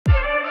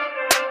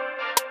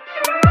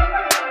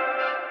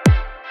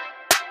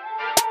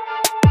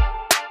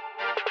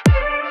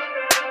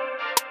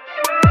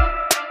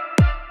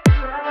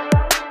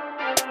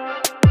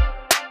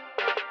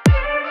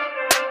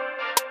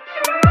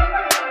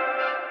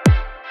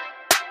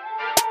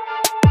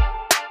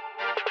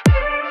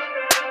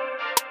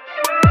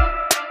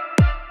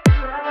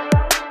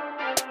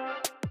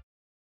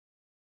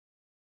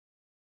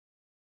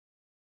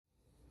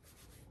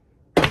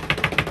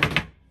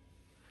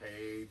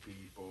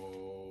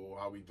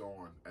we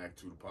doing? Act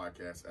 2 the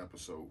podcast,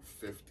 episode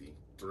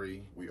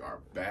 53. We are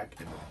back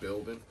in the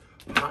building.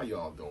 How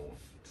y'all doing?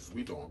 Cause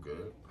we doing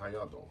good. How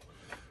y'all doing?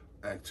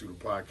 Act 2 the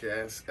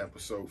podcast,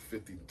 episode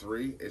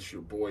 53. It's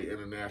your boy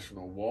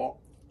International Walk.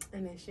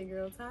 And it's your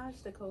girl Taj,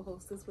 the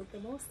co-hostess with the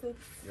mostest.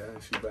 Yeah,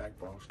 she back,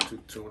 boss.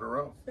 Two in a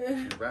row.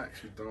 She back.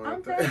 She doing her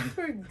I'm thing. back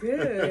for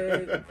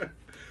good.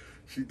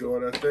 She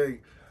doing her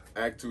thing.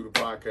 Act 2 the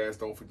podcast.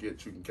 Don't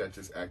forget you can catch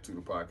us at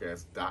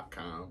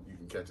act2thepodcast.com. You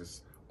can catch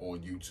us on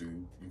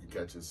YouTube. You can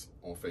catch us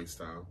on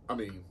FaceTime.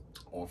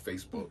 On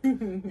Facebook.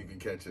 You can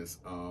catch us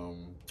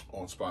on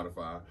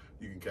Spotify.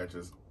 You can catch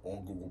us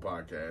on Google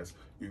Podcasts.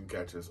 You can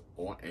catch us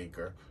on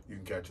Anchor. You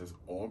can catch us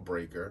on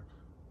Breaker.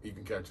 You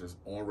can catch us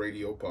on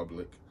Radio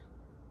Public.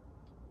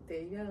 There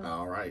you go.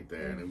 All right,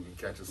 then. And you can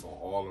catch us on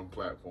all them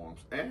platforms.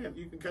 And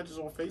you can catch us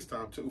on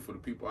FaceTime, too. For the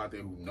people out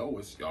there who know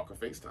us, y'all can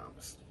FaceTime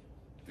us.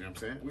 You know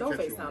what I'm saying? Don't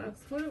FaceTime us.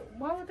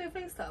 Why would they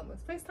FaceTime us?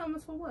 FaceTime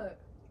us for what?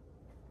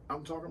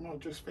 I'm talking about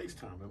just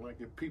FaceTiming. Like,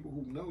 if people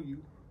who know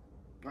you,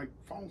 like,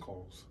 phone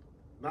calls.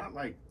 Not,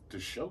 like, the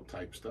show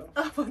type stuff.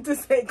 I was about to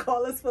say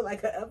call us for,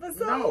 like, an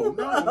episode? No,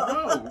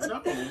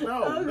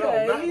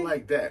 Okay. not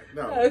like that.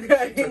 No,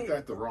 Okay. she took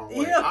that the wrong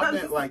way. Yeah. I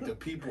meant, like, the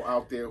people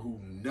out there who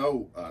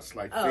know us,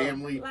 like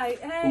family, like,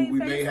 hey, who we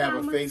may have a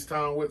us.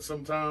 FaceTime with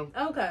sometime.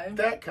 Okay.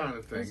 That kind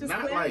of thing.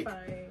 Not like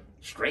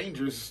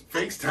strangers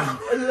FaceTime.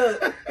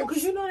 Look,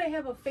 because you know they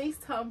have a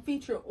FaceTime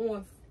feature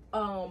on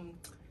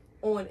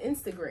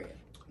Instagram.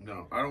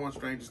 No, I don't want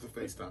strangers to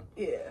FaceTime.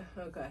 Yeah,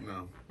 okay.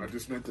 No, I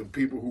just meant the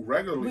people who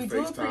regularly FaceTime.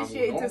 We do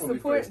appreciate the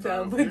support,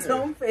 though, but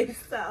don't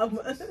FaceTime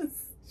us.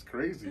 It's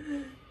crazy.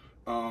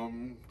 How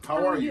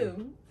are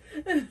you?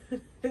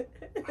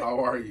 How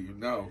are you?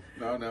 No.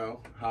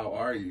 How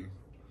are you?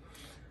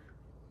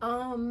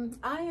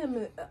 I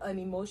am an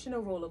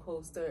emotional roller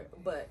coaster,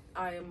 but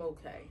I am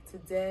okay.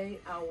 Today,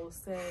 I will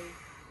say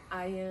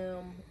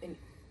I'm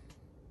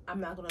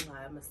not going to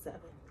lie, I'm a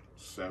 7.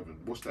 7.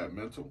 What's that,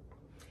 mental?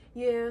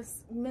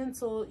 Yes,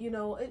 mental,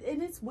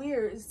 and it's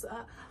weird.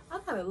 I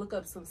got to look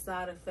up some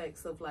side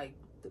effects of like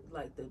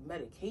the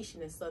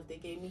medication and stuff they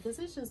gave me, because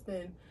it's just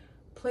been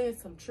playing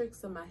some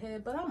tricks in my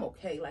head, but I'm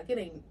okay. Like,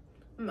 I'm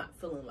not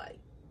feeling like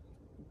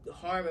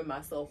harming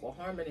myself or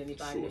harming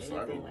anybody. Suicidal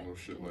or anything or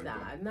shit like nah,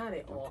 that. not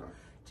at all. Okay.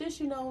 Just,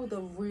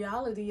 the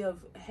reality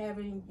of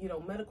having,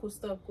 medical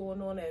stuff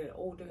going on at an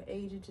older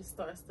age, it just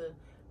starts to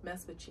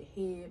mess with your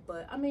head.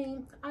 But I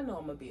know I'm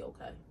gonna be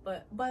okay.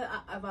 But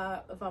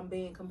if I'm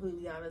being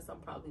completely honest, I'm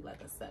probably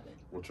like a 7.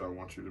 Which I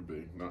want you to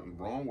be. Nothing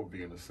wrong with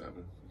being a 7.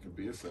 You can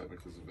be a 7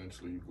 because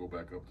eventually you go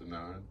back up to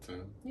 9,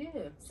 10.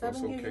 Yeah, so 7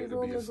 it's okay years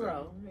to be a 7.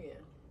 grow. Yeah.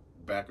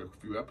 Back a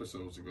few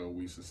episodes ago,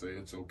 we used to say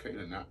it's okay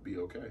to not be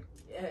okay.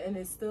 Yeah, and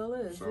it still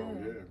is. So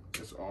yeah,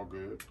 it's all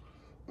good.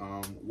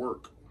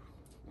 Work.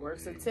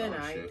 Work's a 10.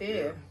 I ain't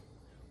there. Yeah.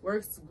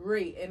 Work's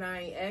great, and I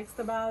ain't asked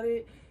about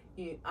it.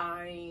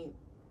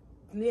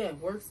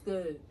 Work's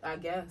good. I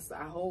guess.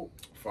 I hope.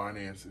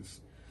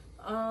 Finances.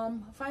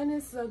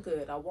 Finances are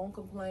good. I won't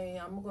complain.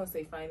 I'm gonna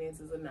say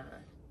finances are 9.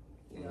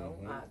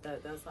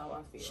 That's how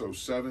I feel. So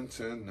 7,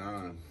 10,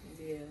 9.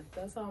 Yeah,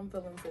 that's how I'm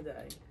feeling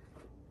today.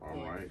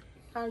 All right.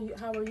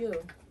 How are you?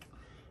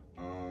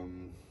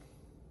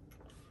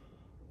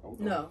 Hold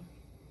on.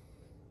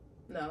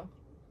 No.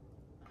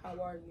 How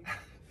are you?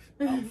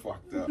 I'm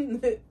fucked up. I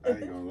ain't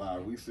gonna lie.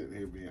 We sitting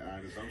here being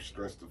honest. I'm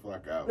stressed the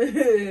fuck out.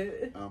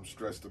 I'm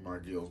stressed to my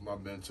gills. My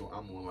mental,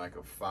 I'm on like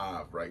a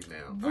 5 right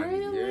now.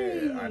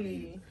 Really? I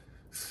need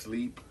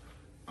sleep.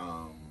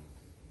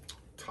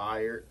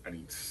 Tired. I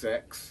need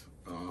sex.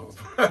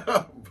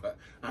 But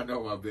I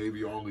know my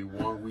baby only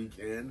 1 week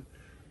in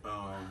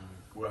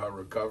with her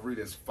recovery.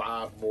 There's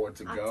 5 more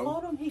to go. I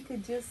told him he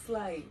could just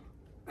like.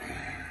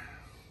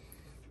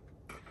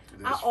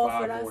 There's I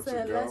offered. 5 I more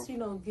said, to go.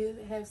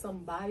 let's have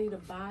some body to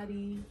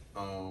body.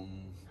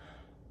 Can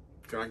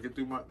I get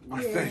through my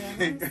yeah,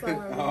 thing? I'm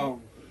sorry.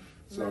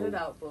 So let it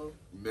out, boo.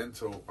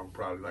 Mental, I'm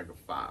probably like a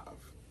 5.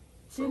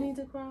 Do you need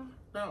to cry?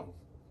 No.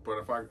 But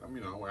if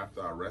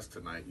after I rest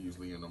tonight,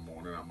 usually in the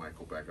morning, I might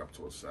go back up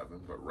to a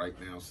 7. But right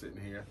now,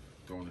 sitting here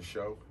doing the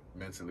show,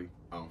 mentally,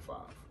 I'm 5.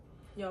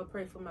 Y'all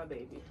pray for my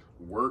baby.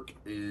 Work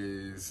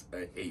is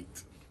an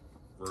 8.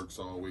 Work's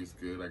always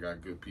good. I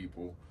got good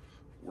people.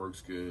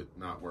 Work's good.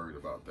 Not worried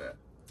about that.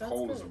 That's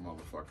Cold good. as a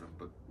motherfucker,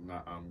 but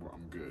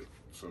I'm good.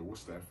 So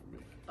what's that for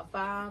me? A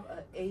 5,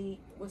 a 8.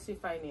 What's your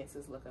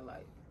finances looking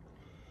like?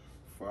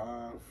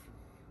 5,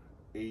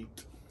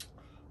 8.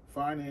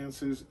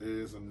 Finances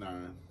is a 9.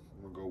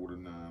 I'm gonna go with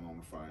a 9 on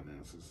the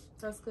finances.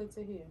 That's good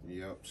to hear.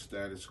 Yep,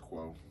 status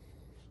quo.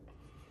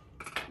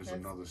 There's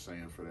another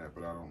saying for that,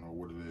 but I don't know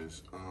what it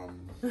is.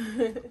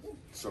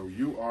 So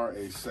you are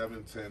a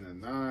 7, 10,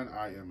 and 9.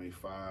 I am a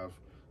 5,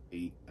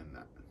 8, and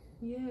 9.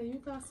 Yeah,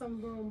 you got some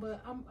room,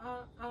 but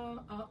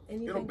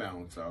anything. It'll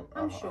balance out.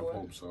 I'm I sure.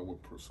 hope so.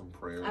 With some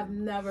prayer. I've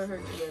never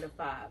heard you at a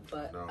 5,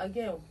 but No.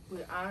 again,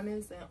 we're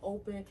honest and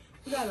open.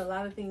 We got a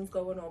lot of things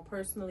going on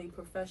personally,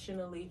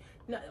 professionally,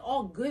 not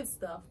all good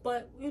stuff.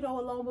 But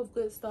along with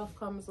good stuff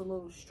comes a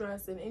little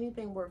stress, and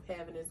anything worth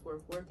having is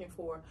worth working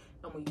for.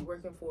 And when you're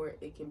working for it,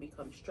 it can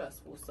become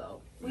stressful.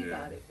 So we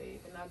got it,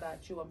 babe, and I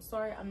got you. I'm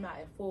sorry, I'm not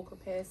at full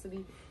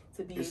capacity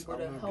to be able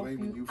to help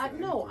you. I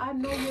know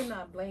you're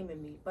not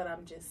blaming me, but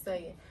I'm just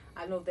saying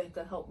I know that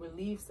could help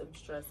relieve some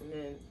stress, and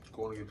then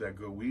going to get that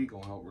good weed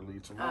gonna help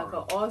relieve tomorrow. I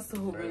could also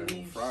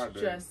relieve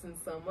stress in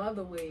some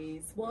other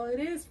ways. Well, it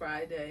is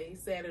Friday,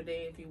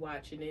 Saturday if you're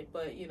watching it,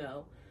 but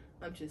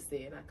I'm just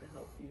saying I could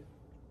help you.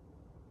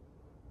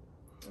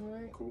 All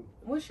right. Cool.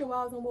 What's your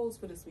wows and woes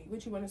for this week?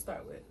 What you want to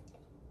start with?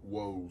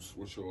 Woes.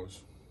 What's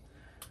yours?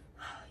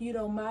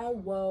 My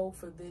woe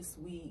for this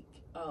week.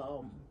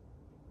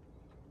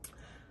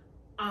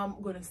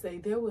 I'm gonna say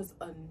there was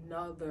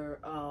another.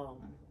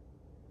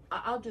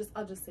 I'll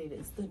just say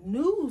this: the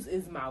news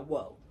is my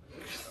woe,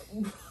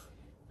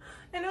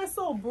 and that's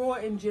so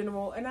broad in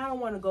general. And I don't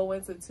want to go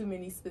into too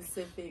many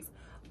specifics,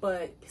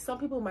 but some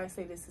people might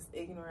say this is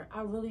ignorant.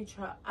 I really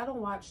try. I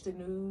don't watch the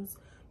news.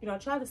 I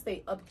try to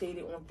stay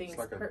updated on things. It's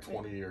like a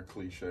 20-year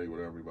cliche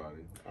with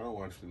everybody. I don't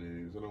watch the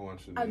news.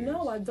 I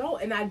know I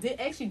don't, and I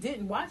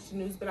didn't watch the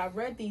news, but I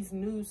read these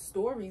news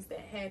stories that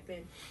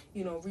happened,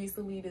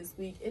 recently this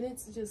week, and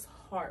it's just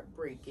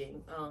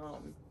heartbreaking.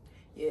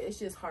 Yeah, it's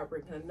just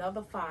heartbreaking.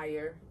 Another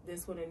fire.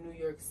 This one in New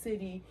York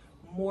City.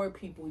 More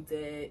people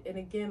dead, and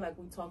again, like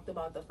we talked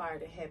about the fire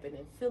that happened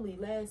in Philly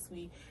last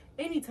week.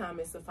 Anytime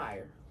it's a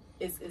fire,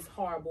 it's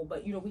horrible.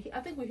 But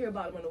I think we hear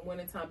about them in the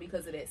wintertime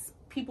because of that.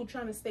 People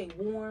trying to stay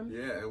warm.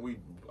 Yeah, and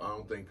I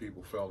don't think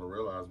people fail to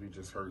realize we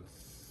just heard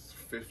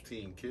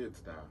 15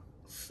 kids die,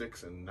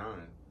 6 and 9.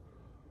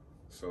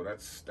 So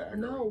that's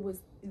staggering. No,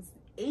 it's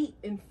 8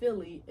 in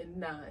Philly and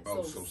 9.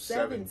 Oh, so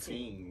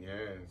 17.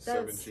 Yeah,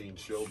 17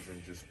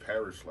 children just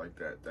perished like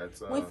that. That's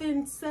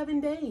within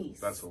 7 days.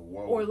 That's a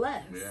woe or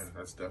less. Yeah,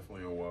 that's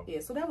definitely a woe. Yeah,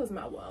 so that was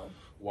my woe.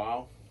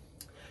 Wow.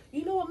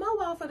 You know what? My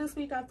woe for this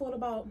week, I thought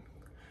about.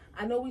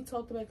 I know we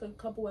talked about a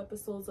couple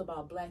episodes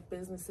about black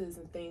businesses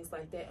and things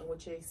like that and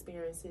what your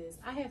experience is.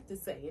 I have to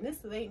say, and this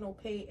ain't no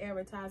paid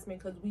advertisement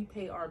because we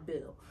pay our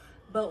bill,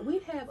 but we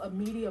have a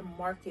media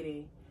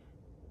marketing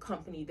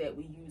company that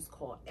we use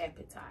called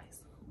A2TP,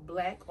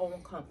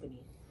 black-owned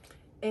company.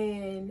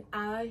 And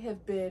I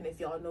have been, if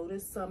y'all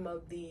notice, some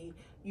of the,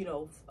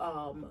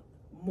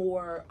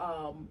 more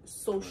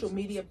social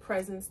media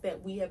presence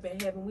that we have been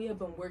having. We have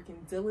been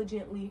working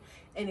diligently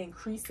and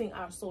increasing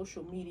our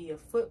social media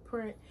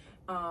footprint.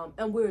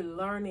 And we're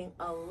learning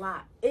a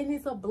lot. And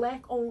it's a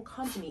black-owned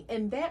company,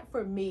 and that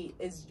for me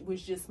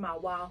was just my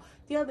wow.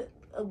 The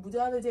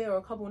other day or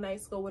a couple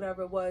nights ago,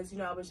 whatever it was,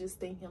 I was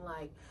just thinking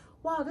like,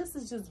 wow, this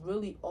is just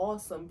really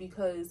awesome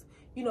because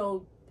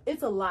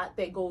it's a lot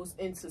that goes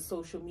into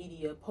social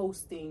media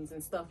postings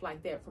and stuff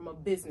like that from a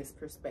business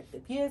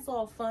perspective. Yeah, it's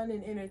all fun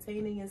and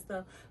entertaining and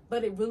stuff,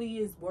 but it really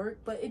is work.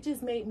 But it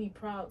just made me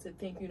proud to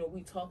think,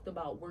 we talked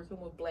about working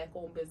with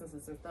black-owned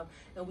businesses and stuff,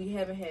 and we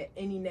haven't had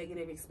any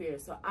negative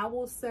experience. So I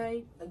will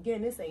say,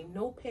 again, this ain't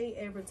no paid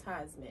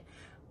advertisement.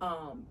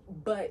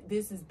 But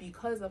this is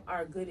because of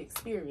our good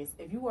experience.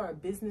 If you are a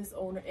business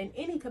owner in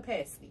any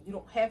capacity, you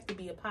don't have to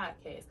be a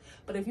podcast,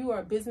 but if you are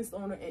a business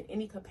owner in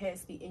any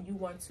capacity and you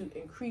want to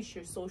increase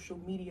your social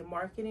media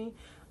marketing,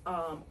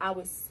 I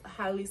would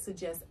highly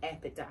suggest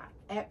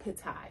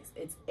Appetize.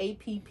 It's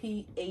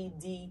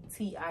APPADTIZE,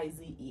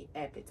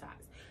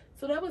 Appetize.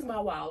 So that was my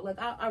wow. Like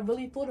I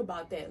really thought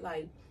about that.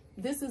 Like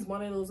this is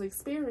one of those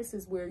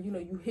experiences where,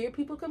 you hear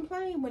people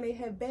complain when they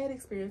have bad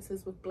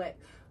experiences with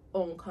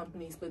black-owned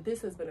companies, but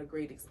this has been a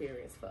great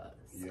experience for us.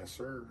 Yes,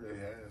 sir. It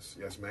has.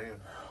 Yes, ma'am.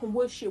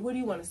 What do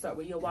you want to start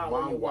with? Your wow?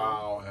 My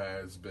wow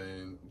has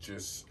been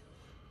just,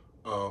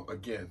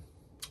 again,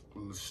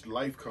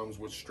 life comes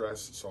with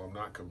stress, so I'm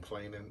not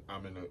complaining.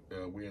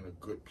 We're in a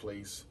good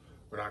place.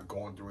 We're not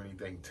going through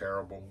anything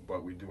terrible,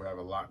 but we do have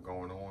a lot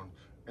going on.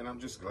 And I'm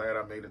just glad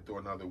I made it through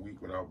another week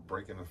without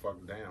breaking the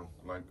fuck down.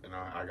 And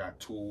I got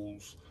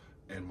tools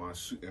in my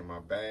suit, in my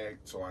bag,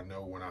 so I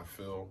know when I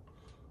feel,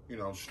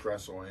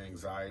 stress or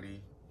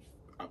anxiety,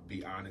 I'll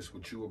be honest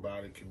with you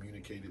about it,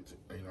 communicate it,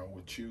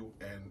 with you,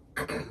 and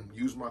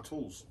use my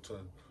tools to,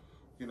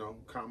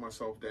 calm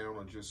myself down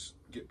or just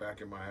get back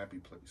in my happy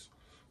place.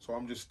 So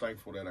I'm just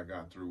thankful that I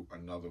got through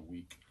another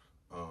week,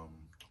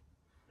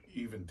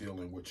 even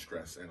dealing with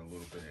stress and a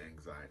little bit of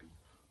anxiety.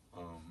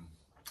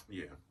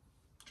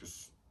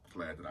 Just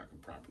glad that I can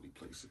properly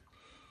place it.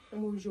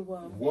 And what was your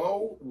woe?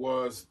 Woe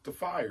was the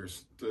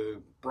fires,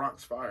 the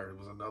Bronx fire. It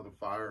was another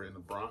fire in the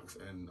Bronx,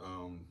 and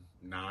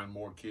 9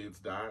 more kids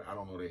died. I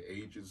don't know their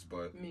ages,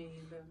 but me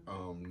either.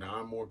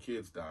 9 more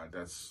kids died.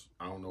 That's,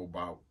 I don't know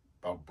about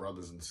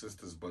brothers and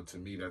sisters, but to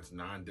me, that's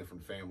 9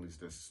 different families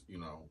that's,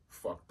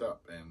 fucked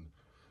up and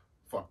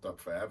fucked up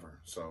forever.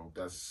 So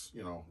that's,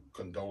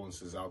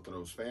 condolences out to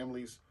those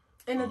families.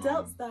 And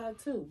adults died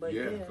too, but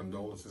yeah.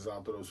 Condolences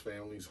out to those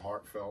families,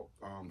 heartfelt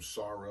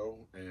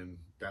sorrow, and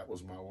that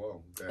was my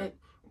woe. That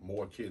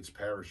more kids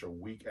perish a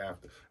week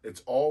after.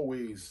 It's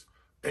always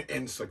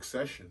in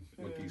succession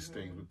with these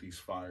things, with these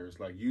fires.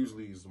 Like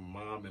usually it's a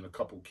mom and a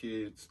couple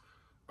kids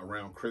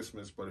around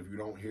Christmas, but if you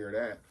don't hear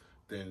that,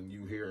 then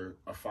you hear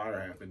a fire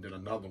happen, then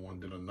another one,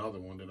 then another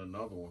one, then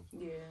another one.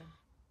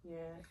 Yeah,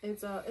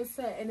 it's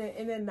sad,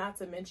 and then not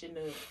to mention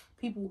the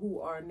people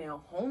who are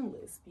now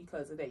homeless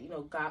because of that. You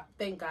know,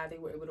 thank God they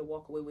were able to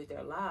walk away with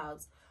their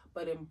lives,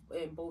 but in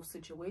both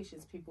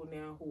situations, people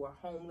now who are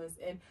homeless,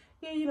 and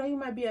yeah, you know, you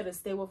might be able to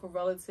stay with a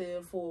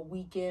relative for a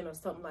weekend or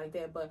something like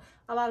that, but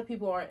a lot of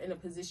people aren't in a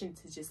position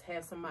to just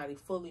have somebody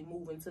fully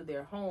move into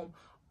their home.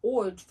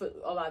 Or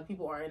a lot of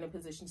people are in a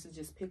position to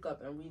just pick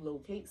up and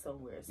relocate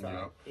somewhere.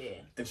 So,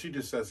 yeah. And she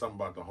just said something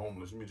about the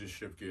homeless. Let me just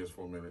shift gears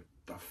for a minute.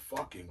 The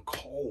fucking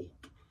cold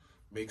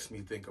makes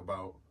me think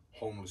about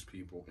homeless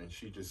people. And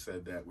she just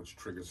said that, which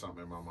triggered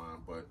something in my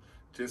mind. But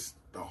just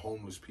the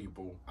homeless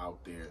people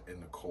out there in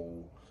the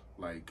cold,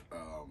 like,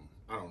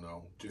 I don't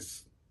know,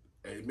 just...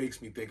 It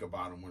makes me think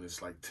about them when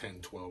it's like 10,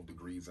 12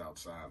 degrees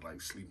outside,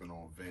 like sleeping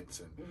on vents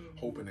and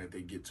hoping that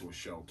they get to a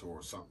shelter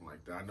or something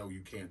like that. I know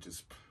you can't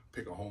just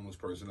pick a homeless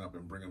person up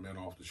and bring them in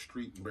off the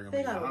street and bring them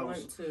in your house.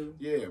 Want to.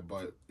 Yeah,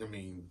 but I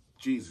mean,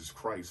 Jesus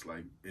Christ,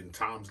 like in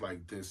times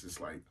like this, it's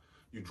like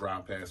you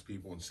drive past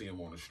people and see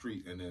them on the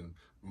street, and then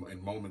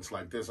in moments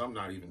like this, I'm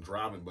not even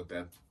driving, but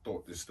that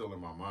thought is still in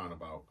my mind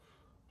about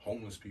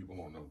homeless people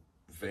on the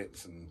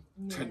vents and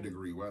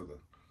 10-degree weather.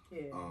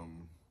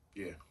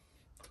 Yeah.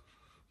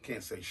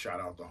 Can't say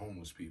shout out to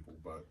homeless people,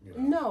 but you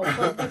know.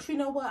 No, but you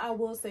know what I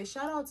will say,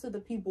 shout out to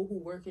the people who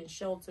work in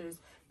shelters,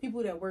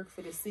 people that work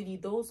for the city,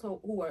 those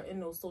who are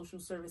in those social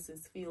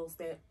services fields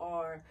that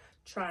are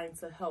trying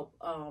to help.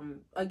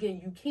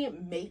 Again, you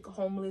can't make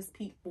homeless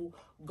people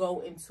go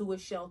into a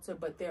shelter,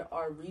 but there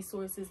are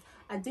resources.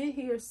 I did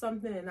hear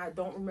something, and I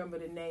don't remember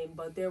the name,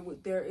 but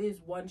there is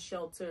one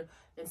shelter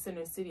in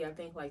Center City, I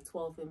think like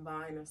 12th and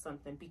Vine or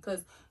something,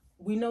 because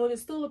we know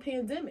there's still a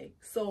pandemic.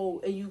 So,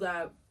 and you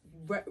got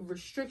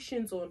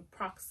restrictions on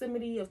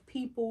proximity of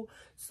people.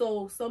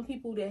 So some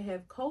people that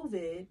have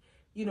COVID,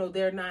 you know,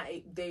 they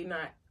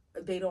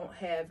don't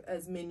have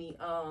as many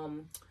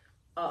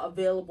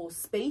available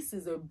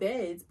spaces or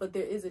beds, but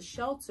there is a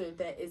shelter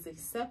that is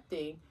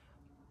accepting.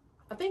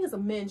 I think it's a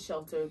men's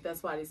shelter.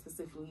 That's why they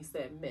specifically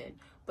said men,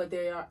 but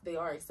they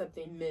are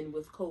accepting men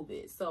with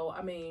COVID. So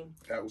I mean,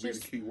 that would be the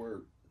key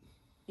word.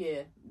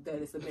 Yeah, that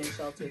is a men's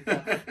shelter.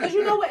 Because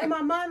you know what, in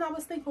my mind, I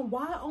was thinking,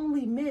 why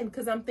only men?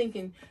 Because I'm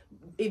thinking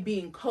it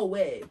being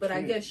co-ed, but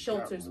I guess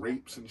shelters...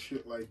 rapes and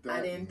shit like that.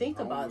 I didn't think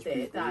about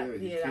that.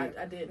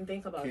 I didn't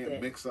think about that.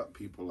 Can't mix up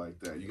people like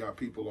that. You got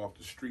people off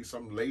the street.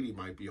 Some lady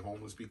might be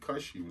homeless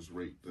because she was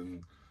raped,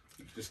 and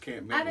you just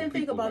can't mix. I didn't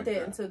think about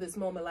that until this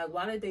moment. Like,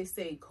 why did they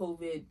say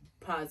COVID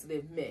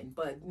positive men?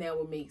 But now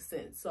it makes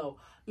sense. So,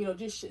 you know,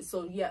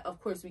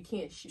 of course, we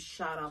can't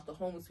shout out the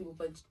homeless people,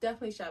 but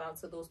definitely shout out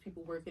to those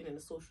people working in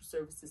the social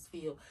services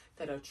field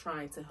that are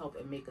trying to help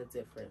and make a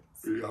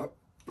difference. Yeah.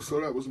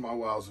 So that was my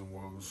wows and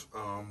woes.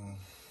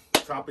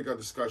 Topic of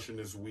discussion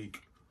this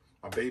week.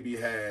 My baby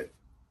had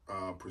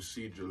a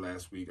procedure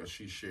last week, as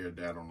she shared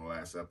that on the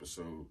last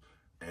episode,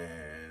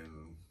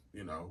 and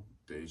you know,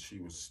 she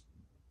was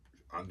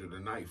under the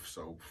knife.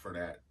 So for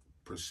that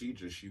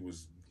procedure, she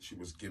was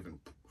given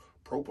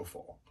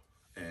propofol,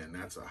 and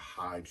that's a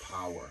high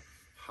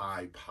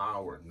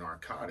power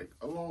narcotic,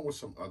 along with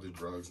some other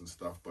drugs and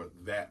stuff, but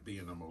that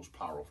being the most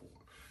powerful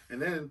one.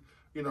 And then,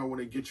 you know, when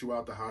they get you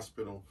out the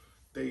hospital,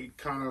 they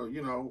kind of,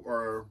 you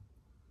know,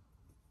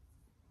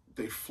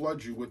 they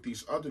flood you with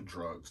these other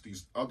drugs,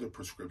 these other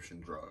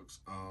prescription drugs.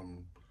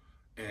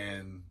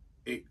 And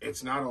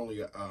it's not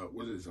only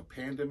a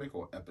pandemic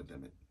or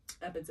epidemic?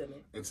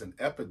 Epidemic. It's an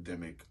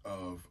epidemic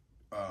of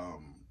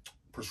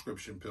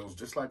prescription pills,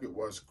 just like it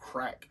was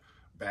crack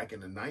back in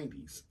the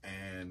 90s.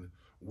 And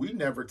we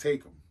never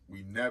take them.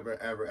 We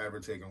never, ever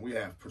take them. We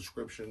have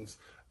prescriptions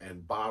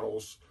and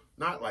bottles,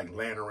 not like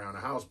laying around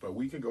the house, but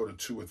we can go to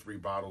 2 or 3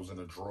 bottles in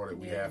a drawer that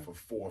we have for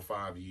 4 or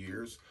 5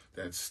 years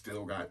that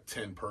still got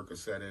 10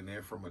 Percocet in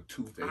there from a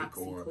toothache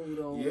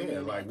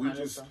like we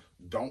just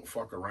don't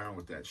fuck around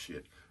with that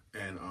shit.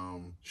 And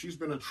she's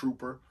been a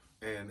trooper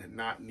and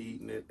not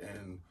needing it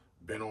and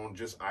been on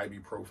just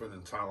ibuprofen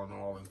and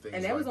Tylenol and things like that.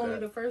 And that was only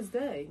the first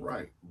day.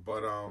 Right.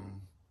 But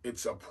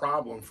it's a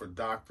problem for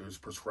doctors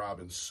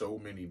prescribing so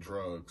many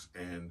drugs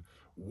and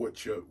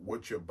what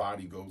your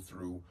body go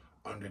through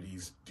under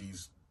these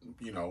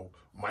you know,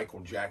 Michael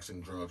Jackson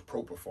drugs,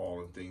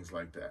 propofol and things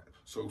like that.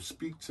 So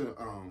speak to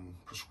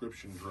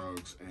prescription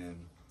drugs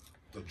and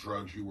the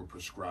drugs you were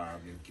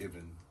prescribed and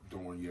given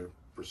during your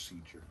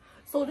procedure.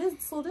 So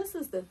this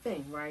is the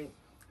thing, right?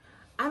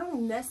 I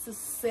don't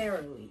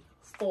necessarily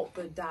fault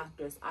the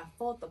doctors. I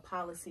fault the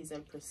policies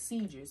and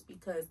procedures,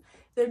 because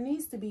there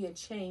needs to be a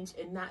change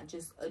and not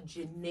just a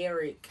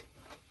generic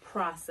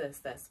process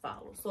that's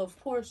followed. So of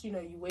course, you know,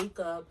 you wake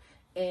up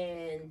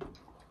and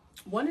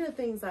One of the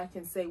things I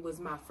can say was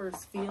my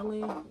first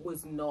feeling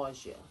was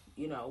nausea,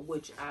 you know,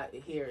 which I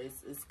hear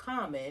is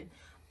common.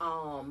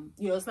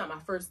 You know, it's not my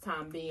first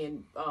time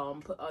being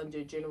put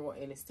under general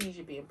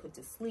anesthesia, being put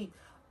to sleep.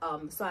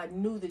 So I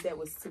knew that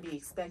was to be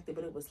expected,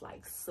 but it was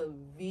like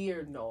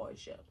severe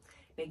nausea.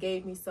 They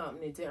gave me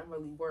something, it didn't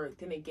really work.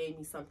 Then they gave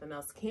me something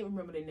else, can't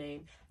remember the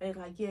name. And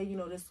they're like, yeah, you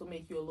know, this will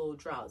make you a little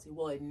drowsy.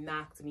 Well, it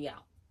knocked me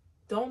out.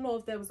 Don't know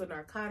if that was a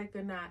narcotic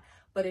or not,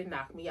 but it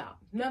knocked me out.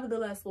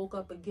 Nevertheless, woke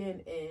up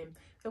again and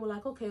they were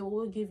like, okay, well,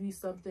 we'll give you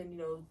something, you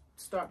know,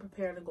 start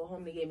preparing to go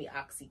home. They gave me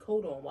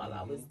oxycodone while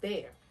I was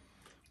there.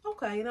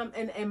 Okay,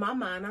 and in my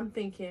mind, I'm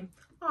thinking,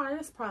 all right,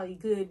 that's probably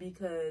good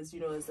because, you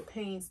know, as the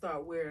pain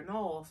start wearing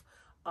off,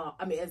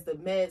 as the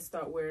meds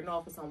start wearing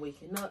off as I'm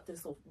waking up,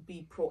 this will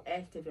be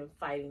proactive in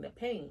fighting the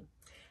pain.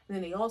 And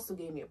then they also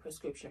gave me a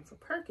prescription for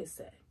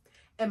Percocet.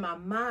 In my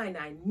mind,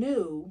 I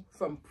knew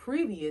from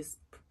previous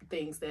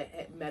things that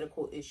had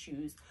medical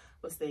issues,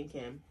 was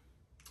thinking.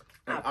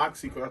 And I have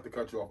to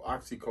cut you off,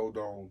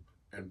 oxycodone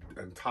and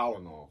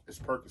Tylenol is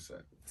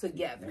Percocet.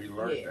 Together. We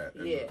learned that.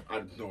 And yeah. I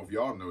don't know if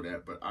y'all know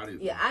that, but I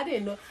didn't. Yeah, I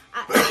didn't know.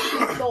 I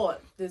actually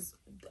thought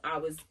I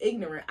was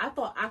ignorant. I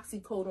thought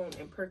oxycodone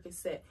and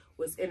Percocet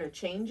was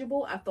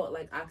interchangeable. I thought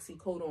like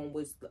oxycodone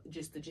was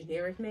just the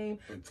generic name.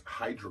 It's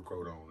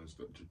hydrocodone is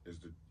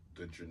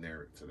the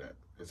generic to that.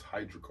 It's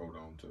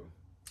hydrocodone too.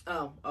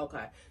 Oh,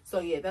 okay. So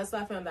yeah, that's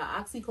why I found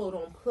out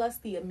oxycodone plus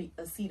the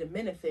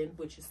acetaminophen,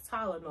 which is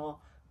Tylenol,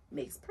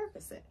 makes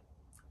Percocet.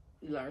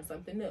 You learn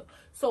something new.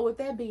 So with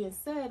that being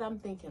said, I'm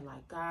thinking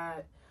like,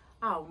 God,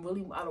 I don't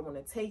want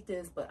to take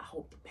this, but I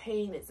hope the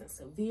pain isn't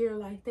severe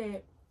like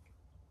that.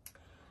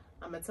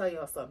 I'm going to tell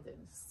y'all something.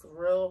 It's a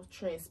real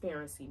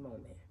transparency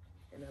moment.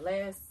 In the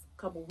last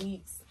couple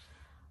weeks,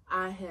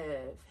 I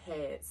have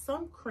had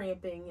some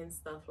cramping and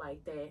stuff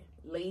like that.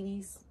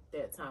 Ladies,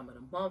 that time of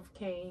the month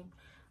came.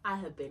 I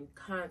have been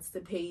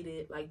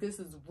constipated. Like, this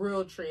is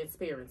real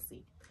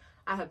transparency.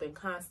 I have been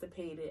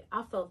constipated.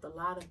 I felt a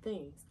lot of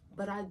things,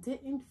 but I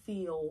didn't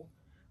feel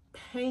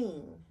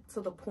pain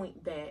to the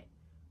point that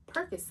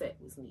Percocet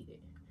was needed.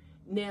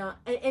 Now,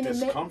 and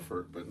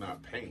discomfort, but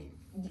not pain.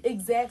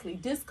 Exactly.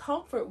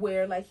 Discomfort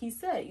where, like he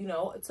said, you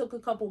know, I took a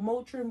couple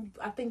Motrin,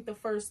 I think the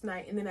first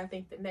night, and then I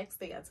think the next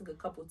day I took a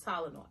couple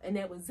Tylenol, and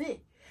that was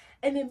it.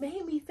 And it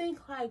made me think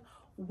like,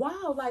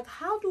 wow, like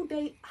how do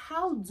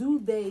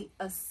they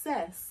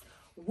assess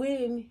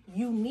when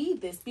you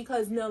need this?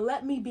 Because now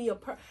let me be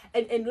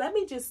and let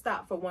me just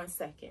stop for 1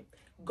 second.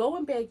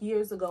 Going back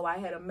years ago, I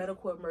had a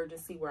medical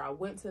emergency where I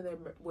went to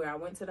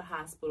the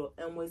hospital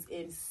and was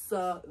in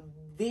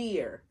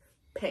severe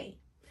pain.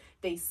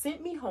 They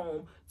sent me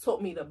home,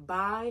 told me to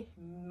buy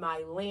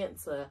my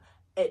Lanta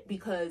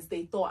because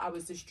they thought I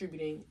was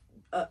distributing.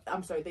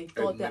 They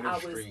thought that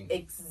I was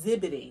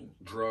exhibiting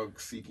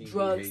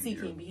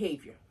drug-seeking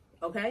behavior.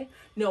 Okay?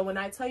 Now, when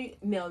I tell you,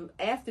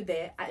 after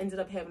that, I ended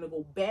up having to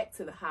go back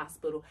to the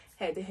hospital,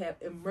 had to have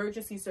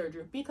emergency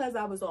surgery because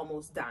I was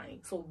almost dying.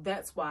 So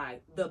that's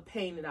why the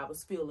pain that I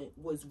was feeling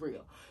was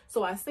real.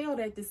 So I say all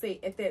that to say,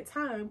 at that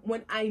time,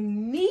 when I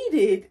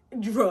needed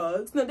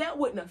drugs, now that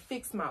wouldn't have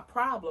fixed my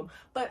problem,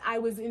 but I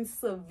was in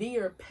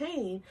severe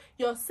pain.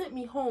 Y'all sent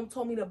me home,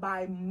 told me to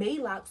buy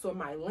Maalox or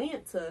my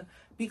Lanta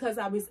because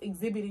I was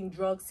exhibiting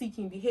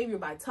drug-seeking behavior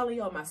by telling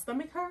y'all my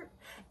stomach hurt.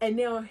 And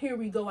now here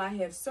we go, I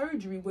have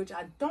surgery, which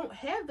I don't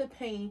have the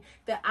pain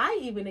that I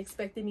even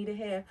expected me to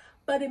have.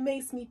 But it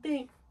makes me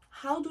think,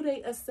 how do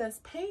they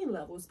assess pain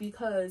levels?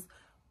 Because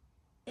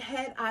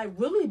had I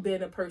really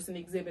been a person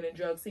exhibiting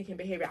drug-seeking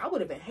behavior, I would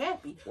have been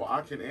happy. Well,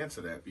 I can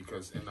answer that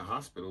because in the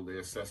hospital, they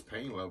assess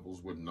pain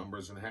levels with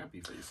numbers and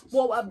happy faces.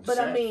 Well, but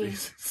sad I mean,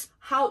 faces.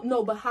 how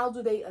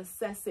do they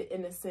assess it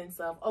in the sense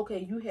of,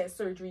 okay, you had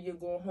surgery, you're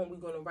going home, we're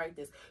going to write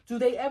this. Do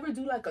they ever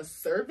do like a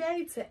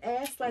survey to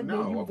ask, like,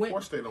 no, of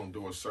course they don't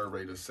do a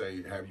survey to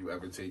say, have you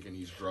ever taken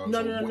these drugs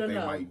what they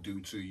might do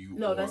to you.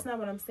 No, that's not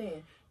what I'm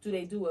saying. Do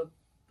they do a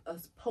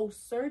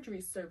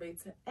post-surgery survey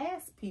to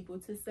ask people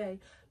to say,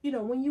 you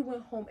know, when you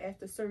went home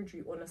after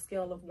surgery on a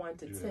scale of 1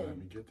 to 10. Let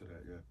me get to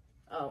that yet.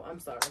 Oh, I'm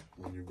sorry.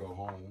 When you go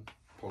home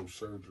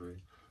post-surgery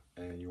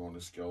and you're on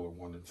a scale of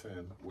 1 to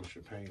 10, what's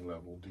your pain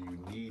level? Do you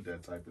need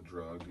that type of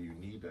drug? Do you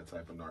need that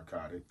type of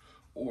narcotic?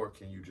 Or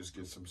can you just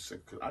get some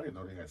sick? Because I didn't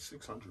know they had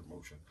 600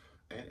 motion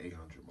and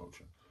 800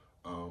 motion.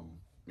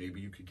 Maybe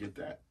you could get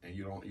that, and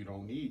you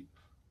don't need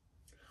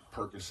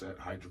Percocet,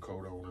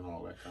 hydrocodone, and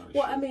all that kind of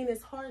shit. Well, I mean,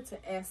 it's hard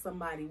to ask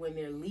somebody when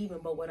they're leaving,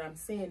 but what I'm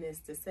saying is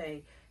to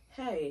say,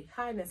 hey,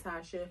 hi,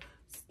 Natasha,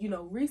 you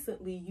know,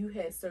 recently you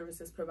had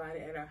services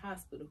provided at our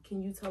hospital.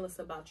 Can you tell us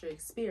about your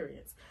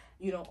experience?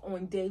 You know,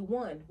 on day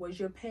 1, was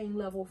your pain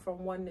level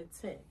from 1 to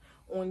 10?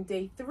 On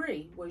day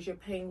 3, was your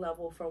pain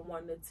level from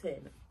 1 to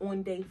 10?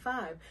 On day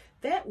 5.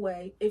 That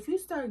way, if you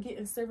start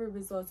getting survey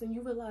results and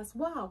you realize,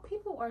 wow,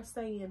 people are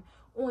saying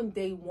on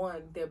day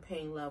 1, their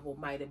pain level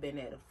might have been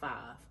at a 5.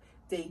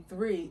 Day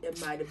 3, it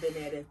might have been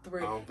at a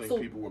 3. I don't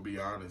think people would be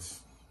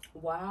honest.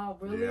 Wow,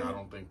 really? Yeah, I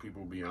don't think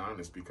people will be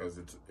honest because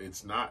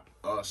it's not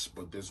us,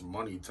 but there's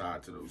money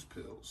tied to those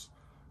pills.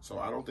 So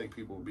I don't think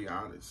people will be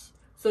honest.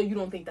 So you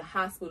don't think the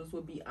hospitals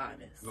would be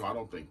honest? No, I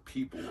don't think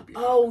people would be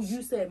Oh, honest.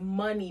 you said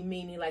money,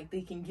 meaning like they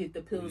can get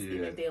the pills,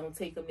 and if they don't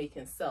take them, they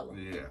can sell them.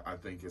 Yeah, I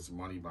think it's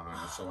money behind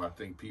it. So I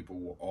think people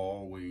will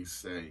always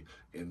say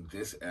in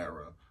this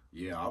era,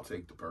 yeah, I'll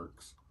take the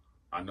perks.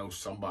 I know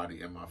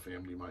somebody in my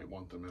family might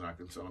want them and I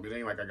can sell them. It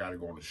ain't like I got to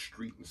go on the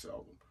street and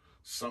sell them.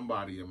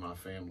 Somebody in my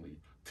family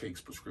takes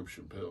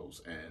prescription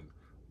pills and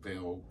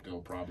they'll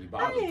probably buy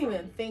them. I didn't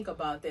even think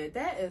about that.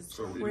 That is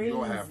so crazy.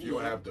 You'll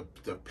have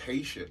the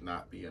patient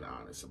not being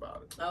honest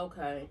about it.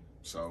 Okay.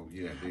 So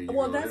yeah,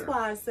 well, that's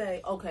why I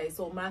say, okay,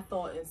 so my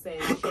thought in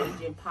saying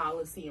changing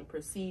policy and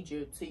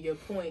procedure, to your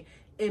point,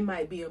 it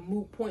might be a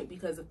moot point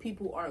because if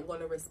people aren't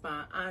going to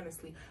respond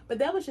honestly. But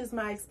that was just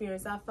my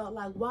experience. I felt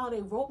like, wow,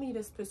 they wrote me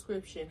this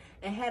prescription,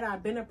 and had I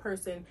been a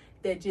person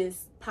that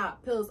just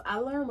popped pills, I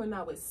learned when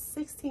I was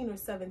 16 or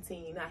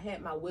 17, I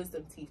had my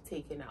wisdom teeth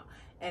taken out,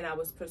 and I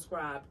was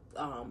prescribed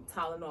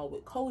Tylenol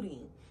with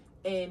codeine.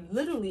 And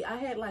literally, I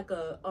had like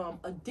a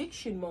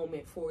addiction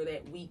moment for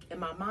that week, and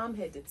my mom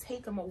had to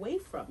take them away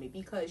from me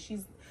because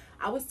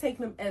I was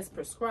taking them as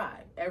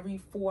prescribed every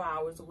 4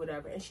 hours or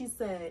whatever. And she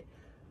said,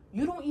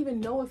 you don't even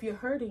know if you're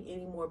hurting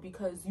anymore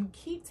because you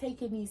keep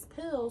taking these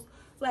pills.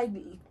 Like,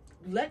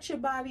 let your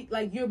body,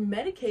 like, you're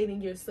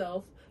medicating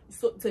yourself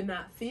to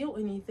not feel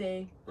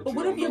anything. But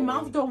what if your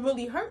mouth don't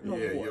really hurt no more?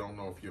 Yeah, you don't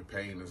know if your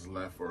pain is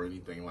left or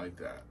anything like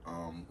that.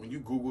 When you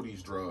Google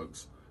these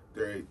drugs,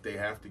 they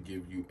have to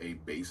give you a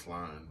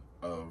baseline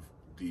of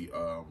the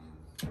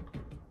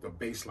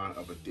baseline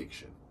of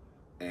addiction,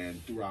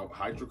 and throughout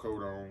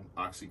hydrocodone,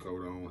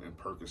 oxycodone, and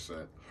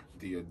Percocet,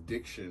 the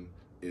addiction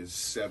is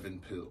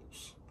 7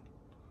 pills.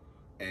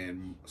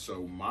 And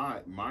so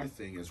my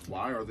thing is,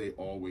 why are they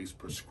always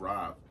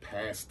prescribed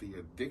past the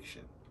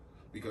addiction?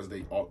 Because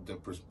the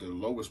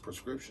lowest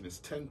prescription is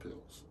 10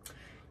 pills.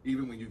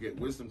 Even when you get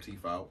wisdom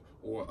teeth out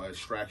or an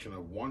extraction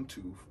of one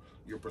tooth,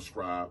 you're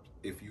prescribed,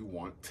 if you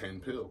want, 10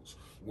 pills,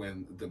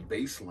 when the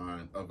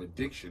baseline of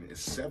addiction is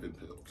 7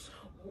 pills.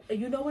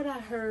 You know what I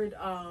heard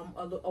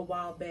a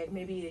while back,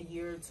 maybe a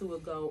year or two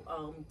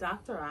ago?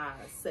 Dr.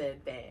 Oz said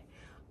that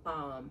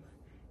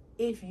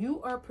if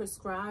you are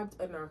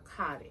prescribed a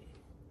narcotic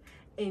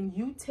and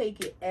you take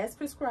it as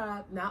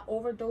prescribed, not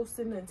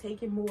overdosing and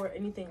taking more or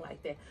anything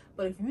like that,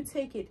 but if you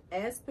take it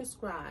as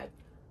prescribed,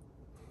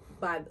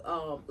 by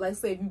let's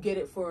say if you get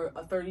it for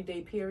a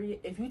 30-day period,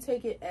 if you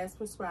take it as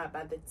prescribed,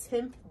 by the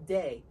 10th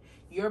day,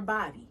 your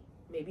body,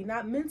 maybe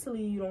not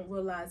mentally, you don't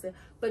realize it,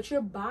 but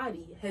your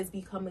body has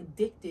become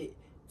addicted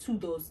to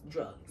those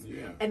drugs.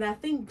 Yeah. And I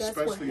think that's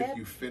especially if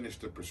you finish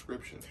the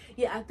prescription.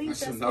 Yeah, I think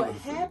that's what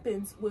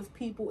happens with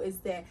people, is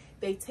that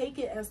they take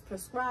it as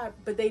prescribed,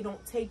 but they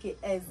don't take it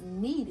as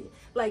needed.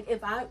 Like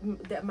if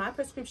my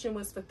prescription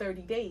was for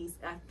 30 days,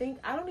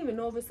 I don't even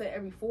know if it's at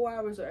every 4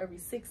 hours or every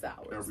 6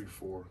 hours. Every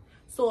 4.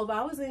 So if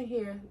I was in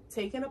here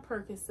taking a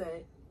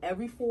Percocet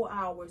every 4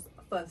 hours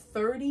for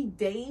 30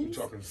 days. You're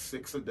talking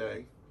 6 a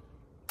day.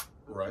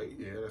 Right,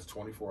 yeah, that's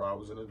 24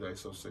 hours in a day,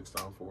 so 6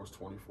 times 4 is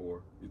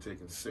 24. You're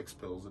taking 6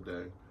 pills a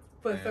day.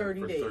 For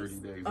 30 days. For 30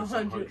 days, it's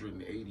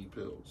 180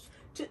 pills.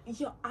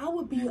 I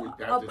would be a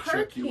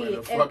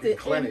perkhead at the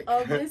clinic.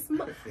 end of this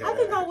month. Yeah. I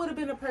think I would have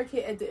been a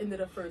perkhead at the end of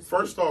the first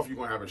week. Off, you're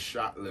going to have a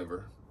shot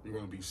liver. You're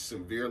going to be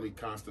severely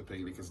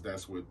constipated, because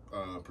that's what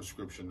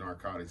prescription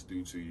narcotics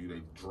do to you.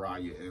 They dry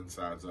your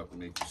insides up and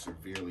make you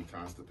severely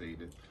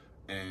constipated.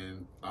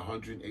 And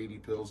 180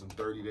 pills in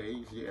 30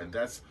 days, yeah,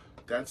 that's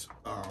that's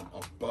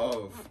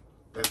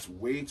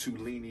way too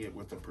lenient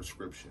with the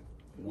prescription.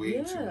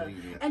 Way too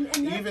lenient. And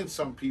even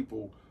some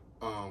people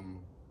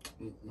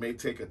may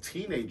take a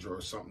teenager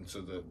or something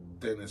to the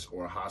dentist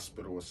or a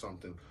hospital or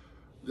something.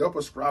 They'll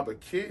prescribe a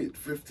kid,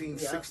 15,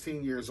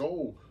 16 years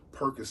old,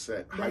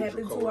 Percocet,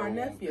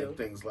 hydrocodone, and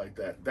things like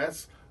that.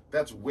 That's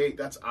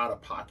out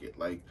of pocket.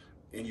 Like,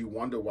 and you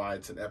wonder why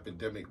it's an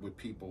epidemic with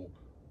people.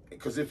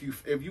 Because if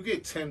you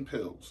get 10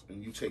 pills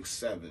and you take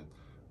 7,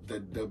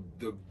 the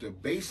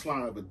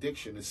baseline of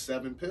addiction is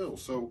 7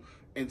 pills. So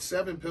in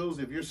 7 pills,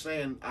 if you're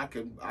saying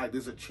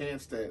there's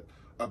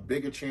a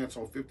bigger chance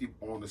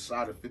on the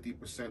side of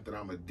 50% that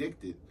I'm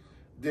addicted,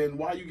 then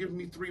why are you giving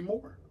me 3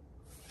 more?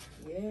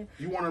 Yeah.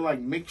 You want to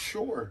make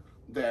sure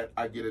that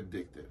I get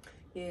addicted.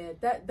 Yeah,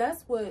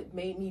 that's what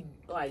made me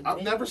like.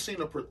 I've never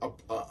seen a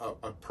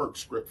perk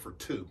script for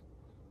 2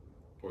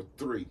 or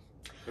 3.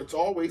 It's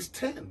always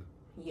 10.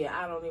 Yeah,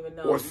 I don't even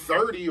know. Or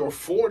 30 or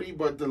 40,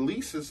 but the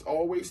lease is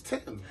always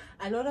 10.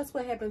 I know that's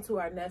what happened to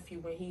our nephew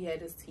when he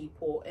had his teeth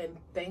pulled. And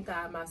thank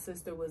God my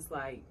sister was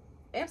like,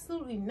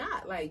 absolutely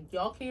not. Like,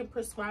 y'all can't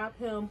prescribe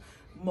him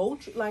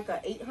Motrin, like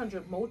a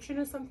 800 Motrin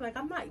or something. Like,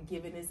 I'm not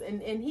giving this.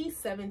 And he's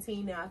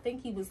 17 now. I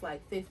think he was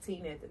like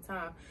 15 at the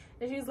time.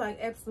 And she was like,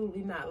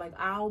 absolutely not. Like,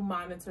 I'll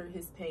monitor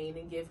his pain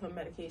and give him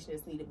medication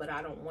as needed, but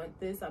I don't want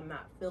this. I'm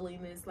not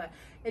feeling this. Like,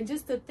 and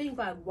just to think,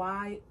 like,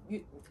 why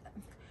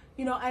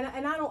you know,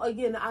 and I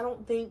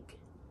don't think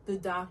the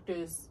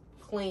doctor's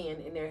plan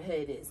in their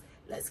head is,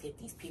 let's get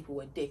these people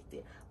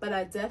addicted. But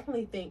I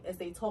definitely think, as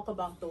they talk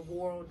about the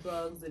war on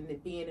drugs and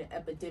it being an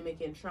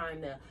epidemic and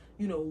trying to,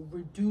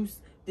 reduce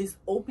this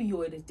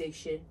opioid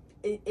addiction,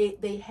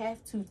 they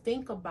have to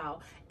think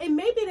about, and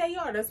maybe they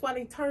are. That's why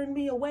they turned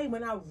me away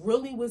when I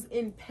really was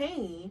in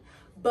pain.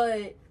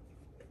 But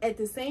at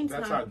the same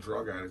time, that's how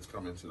drug addicts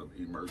come into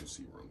the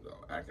emergency room,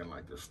 though, acting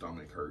like their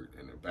stomach hurt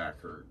and their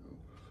back hurt and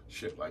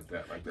shit like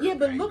that. Like yeah,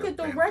 but look at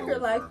the record. Over.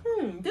 Like,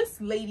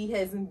 this lady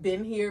hasn't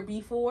been here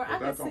before. But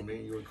that don't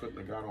mean you couldn't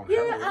have got on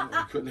heroin.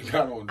 You couldn't have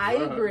got on drugs. I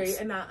agree,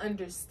 and I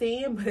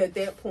understand. But at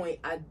that point,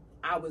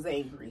 I was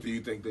angry. Do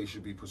you think they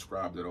should be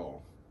prescribed at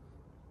all?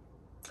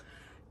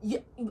 Yeah.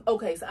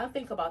 Okay. So I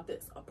think about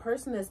this: a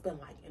person that's been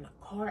like in a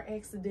car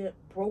accident,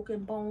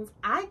 broken bones.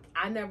 I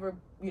never,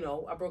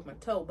 I broke my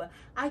toe, but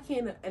I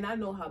can't, and I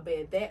know how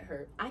bad that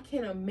hurt. I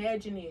can't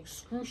imagine the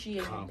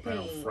excruciating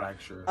pain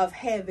fracture of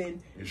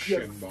having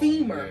your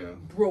femur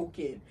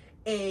broken.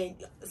 And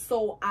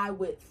so I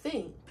would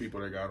think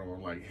people that got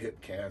on like hip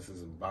casts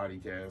and body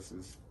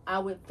casts. I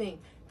would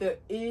think there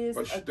is.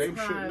 But shouldn't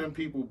them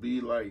people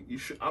be like you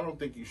should? I don't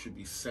think you should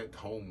be sent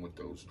home with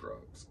those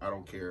drugs. I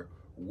don't care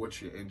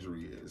what your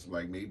injury is.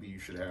 Like maybe you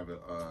should have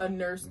a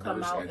nurse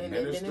come out and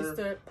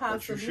administer possibly.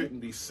 But you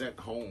shouldn't be sent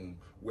home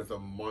with a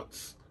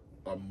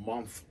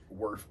month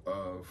worth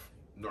of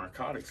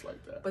narcotics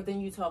like that. But then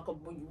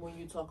when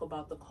you talk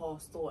about the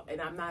cost, and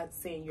I'm not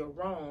saying you're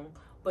wrong,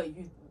 but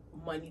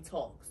money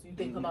talks. You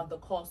think about the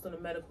cost of the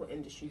medical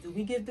industry. Do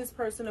we give this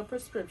person a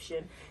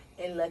prescription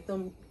and let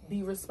them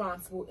be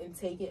responsible and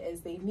take it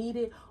as they need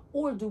it,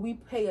 or do we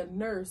pay a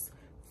nurse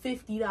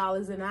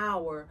 $50 an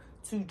hour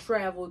to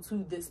travel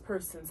to this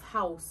person's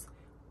house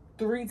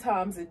 3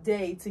 times a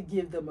day to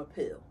give them a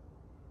pill?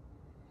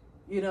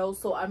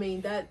 So I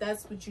mean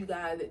that's what you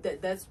guys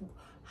that's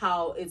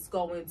how it's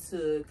going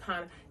to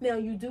kind of. Now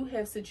you do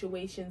have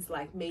situations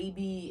like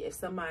maybe if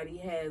somebody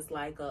has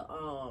like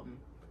a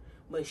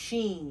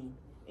machine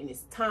and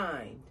it's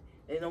timed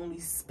and only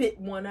spit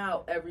one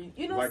out every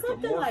like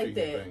something like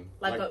that thing.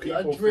 Like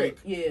a drip.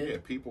 Yeah,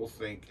 people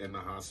think in the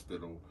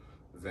hospital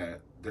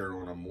that they're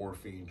on a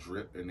morphine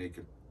drip and they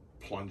could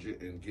plunge it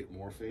and get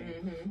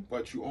morphine,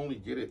 but you only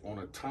get it on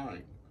a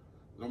time.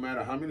 No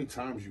matter how many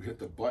times you hit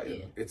the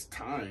button, it's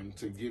time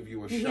to give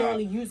you a shot. You can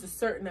only use a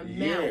certain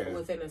amount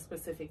within a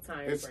specific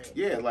time frame.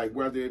 Yeah, like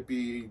whether it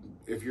be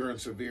if you're in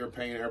severe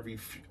pain every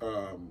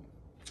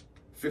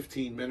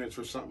 15 minutes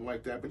or something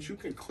like that, but you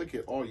can click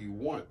it all you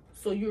want.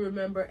 So you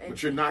remember,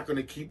 but you're not going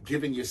to keep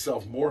giving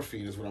yourself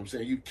morphine, is what I'm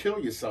saying. You kill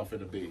yourself in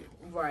the bed,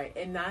 right?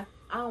 And I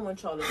don't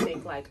want y'all to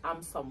think like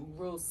I'm some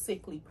real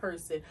sickly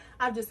person.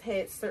 I've just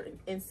had certain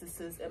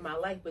instances in my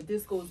life, but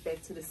this goes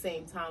back to the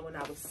same time when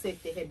I was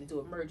sick. They had to do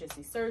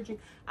emergency surgery.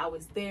 I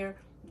was there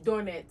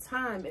during that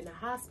time in the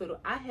hospital.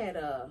 I had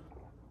a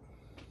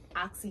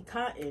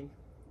OxyContin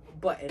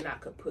button I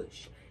could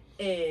push,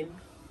 and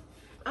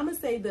I'm gonna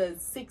say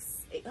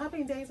how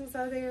many days was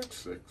I there?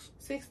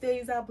 6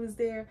 days I was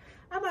there.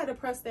 I might have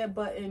pressed that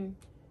button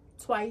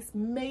twice,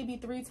 maybe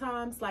 3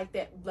 times, like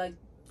that, like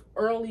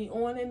early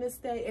on in this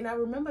day. And I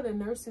remember the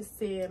nurses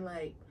saying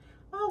like,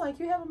 "Oh, like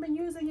you haven't been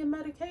using your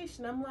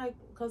medication." I'm like,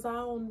 "Cause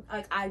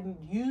I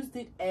used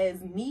it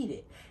as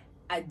needed.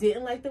 I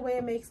didn't like the way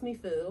it makes me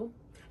feel,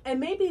 and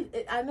maybe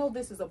I know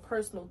this is a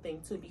personal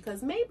thing too,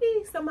 because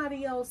maybe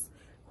somebody else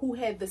who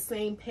had the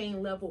same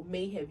pain level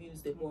may have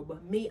used it more.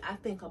 But me, I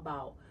think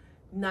about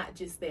not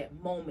just that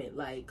moment,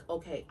 like,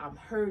 okay, I'm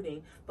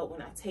hurting, but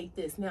when I take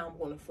this, now I'm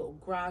going to feel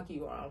groggy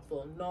or I'm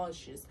feeling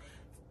nauseous.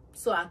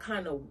 So I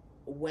kind of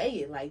weigh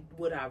it, like,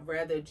 would I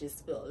rather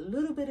just feel a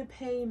little bit of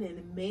pain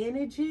and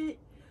manage it,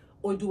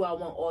 or do I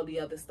want all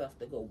the other stuff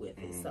to go with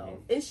it?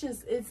 So it's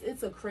just,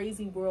 it's a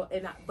crazy world.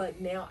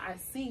 But now I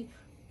see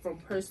from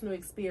personal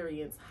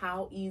experience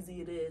how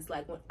easy it is.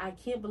 Like, when I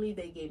can't believe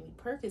they gave me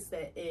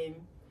Percocet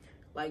and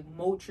like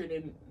Motrin,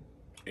 and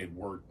it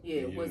worked.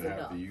 Yeah, it wasn't enough. You didn't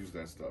have to use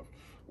that stuff.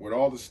 With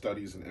all the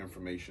studies and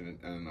information,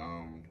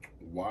 and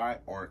why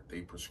aren't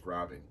they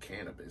prescribing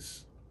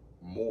cannabis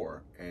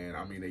more? And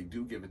I mean, they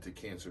do give it to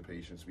cancer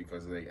patients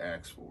because they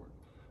ask for it.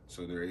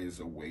 So there is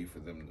a way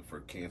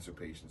for cancer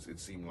patients. It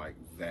seemed like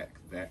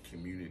that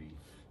community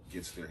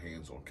gets their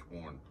hands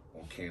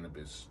on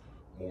cannabis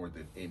more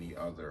than any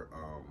other.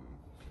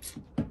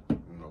 I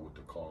don't know what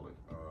to call it.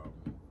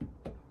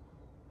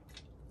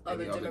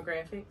 Other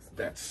demographics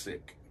that's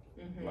sick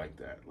like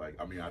that.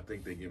 Like, I mean, I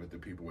think they give it to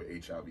people with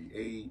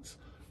HIV/AIDS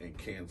and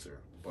cancer,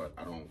 but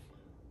I don't,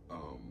 I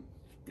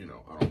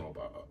don't know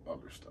about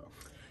other stuff.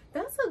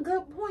 That's a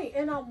good point,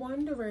 and I'm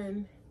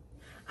wondering,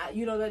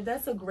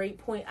 that's a great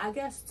point. I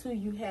guess too,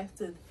 you have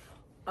to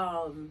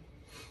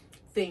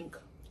think.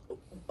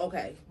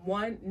 Okay,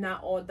 one,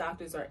 not all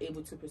doctors are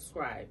able to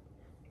prescribe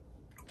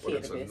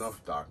cannabis. Well, it's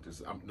enough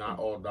doctors. Not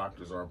all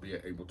doctors are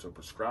being able to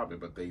prescribe it,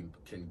 but they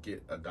can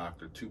get a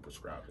doctor to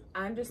prescribe it.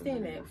 I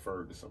understand that.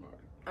 Referred to somebody.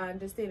 I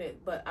understand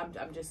it, but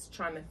I'm just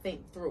trying to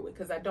think through it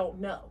because I don't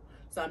know.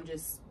 So I'm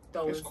just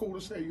throwing. It's cool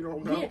to say you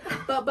don't know.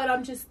 Yeah, but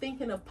I'm just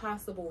thinking of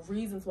possible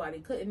reasons why they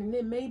couldn't, and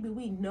then maybe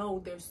we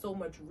know there's so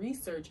much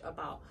research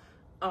about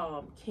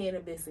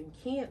cannabis and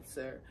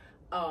cancer.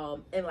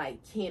 And like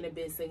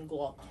cannabis and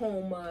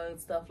glaucoma and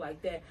stuff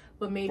like that,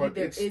 but maybe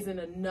there isn't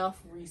enough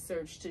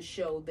research to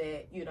show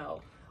that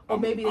Or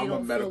maybe they I'm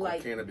don't a medical feel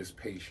like cannabis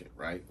patient,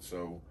 right?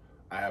 So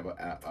I have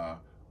a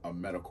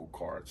medical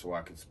card, so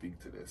I can speak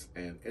to this.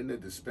 And in the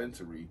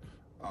dispensary,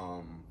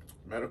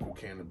 medical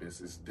cannabis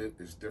is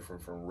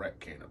different from rec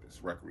cannabis,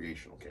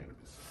 recreational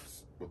cannabis.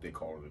 It's what they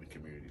call it in the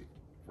community,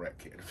 rec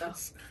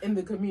cannabis. in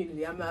the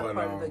community. I'm not part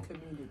of the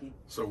community.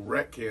 So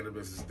rec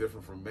cannabis is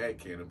different from med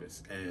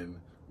cannabis, and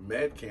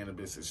med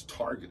cannabis is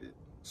targeted.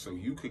 So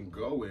you can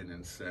go in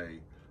and say,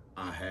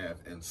 I have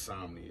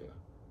insomnia,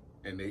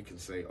 and they can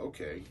say,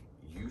 okay,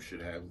 you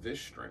should have this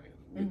strain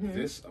with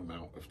this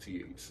amount of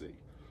THC.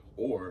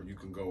 Or you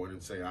can go in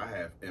and say, I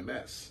have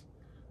MS,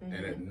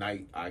 and at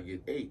night I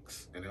get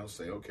aches, and they'll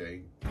say,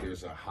 okay,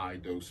 there's a high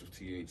dose of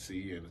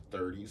THC in the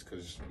 30s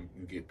because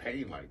you get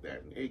pain like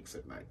that and aches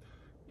at night.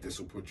 This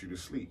will put you to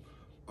sleep.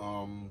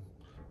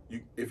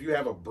 If you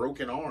have a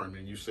broken arm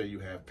and you say you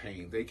have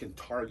pain, they can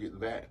target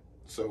that.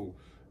 So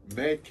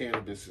med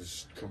cannabis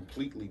is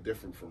completely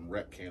different from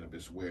rec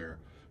cannabis, where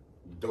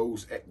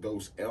those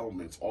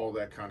ailments, all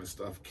that kind of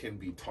stuff can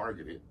be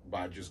targeted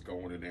by just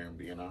going in there and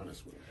being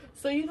honest with it.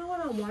 So you know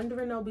what I'm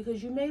wondering though,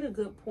 because you made a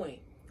good point,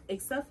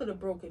 except for the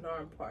broken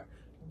arm part.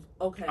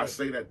 Okay. I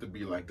say that to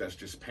be like, that's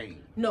just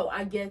pain. No,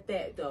 I get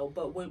that though,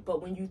 but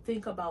when you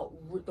think about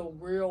the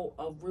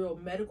real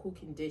medical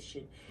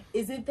condition,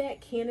 is it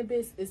that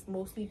cannabis is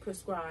mostly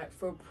prescribed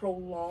for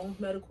prolonged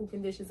medical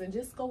conditions? And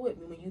just go with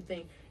me when you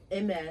think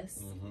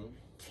MS,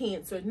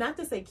 cancer. Not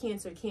to say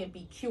cancer can't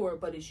be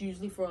cured, but it's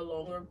usually for a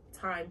longer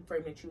time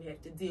frame that you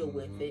have to deal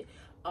with it.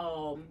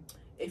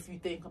 If you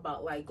think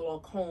about like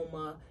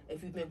glaucoma,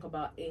 if you think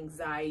about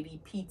anxiety,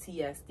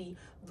 PTSD,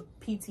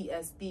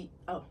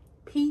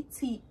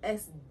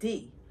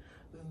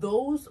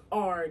 those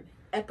are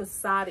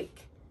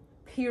episodic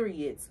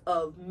periods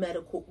of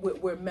medical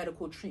where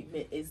medical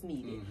treatment is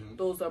needed.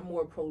 Those are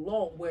more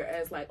prolonged,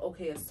 whereas like,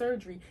 okay, a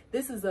surgery,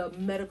 this is a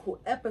medical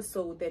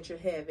episode that you're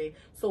having.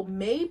 So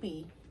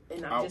maybe,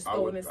 and I'm just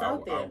throwing this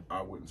out there,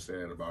 I wouldn't say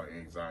that about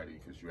anxiety,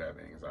 because you have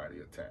anxiety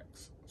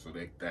attacks, so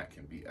that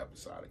can be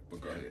episodic.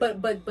 But go ahead.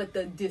 But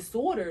the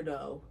disorder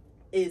though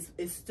is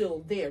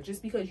still there.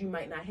 Just because you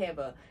might not have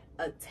a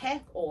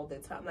attack all the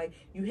time, like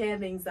you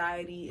have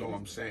anxiety. No,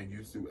 I'm saying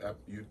you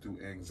through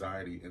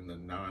anxiety in the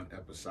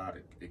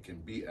non-episodic. It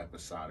can be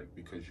episodic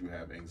because you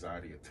have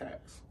anxiety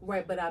attacks.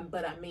 Right, but I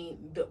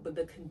mean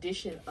the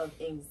condition of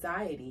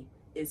anxiety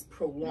is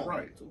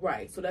prolonged.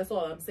 Right. So that's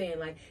all I'm saying.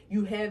 Like,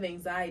 you have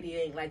anxiety,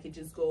 it ain't like it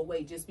just go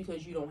away just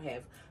because you don't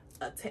have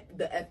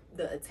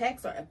the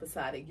attacks are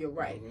episodic. You're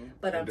right.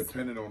 But and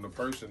depending on the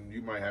person,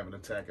 you might have an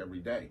attack every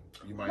day.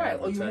 You might right, have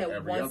or an you attack have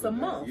every once other a day.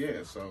 month.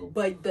 Yeah. So,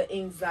 but the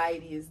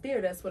anxiety is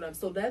there. That's what I'm.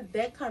 So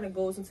that kind of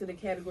goes into the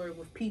category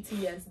with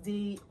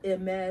PTSD,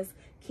 MS,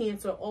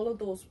 cancer, all of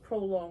those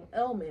prolonged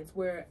ailments.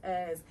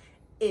 Whereas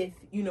if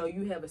you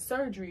have a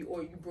surgery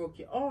or you broke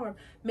your arm,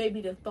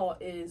 maybe the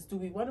thought is, do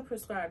we want to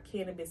prescribe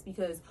cannabis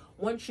because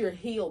once you're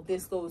healed,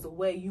 this goes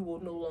away, you will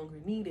no longer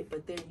need it,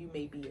 but then you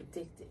may be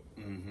addicted.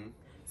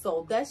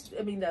 So that's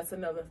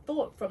another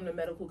thought from the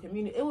medical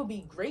community. It would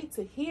be great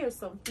to hear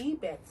some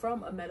feedback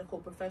from a medical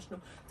professional.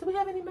 Do we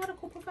have any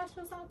medical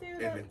professionals out there?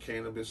 In the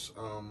cannabis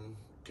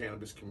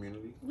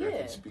community that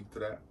can speak to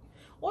that?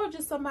 Or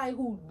just somebody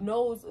who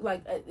knows,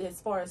 like,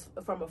 as far as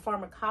from a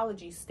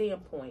pharmacology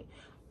standpoint,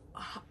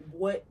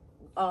 what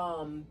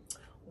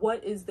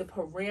is the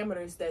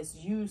parameters that's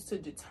used to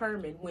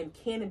determine when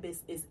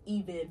cannabis is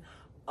even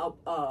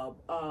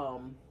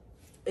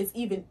it's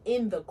even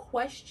in the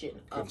question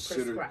of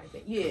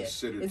prescribing.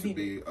 Considered to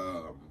be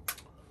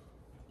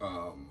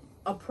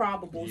a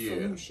probable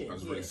solution. I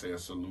was going to say a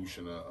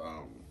solution.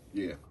 A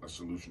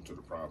solution to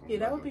the problem. Yeah,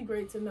 that would be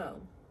great to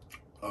know.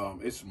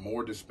 It's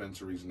more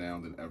dispensaries now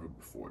than ever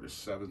before. There's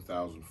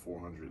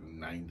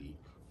 7,490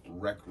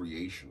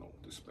 recreational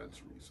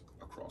dispensaries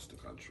across the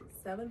country.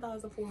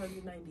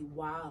 7,490.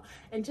 Wow.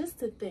 And just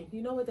to think,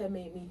 you know what that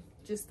made me?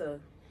 Just a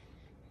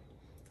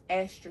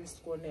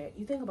asterisk on that.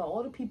 You think about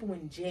all the people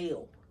in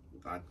jail.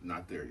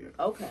 Not there yet.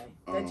 Okay.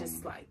 That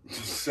just like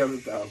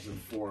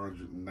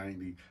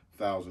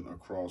 7,490,000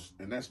 across,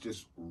 and that's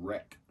just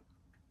rec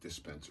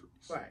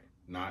dispensaries. Right.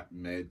 Not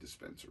med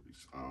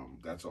dispensaries.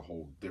 That's a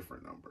whole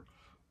different number.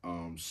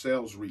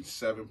 Sales reached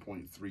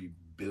 7.3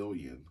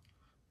 billion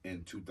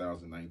in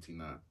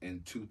 2019,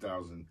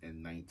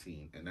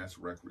 and that's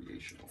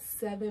recreational.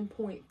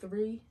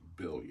 7.3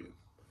 billion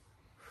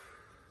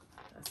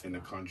in the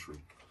country.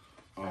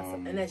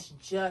 And that's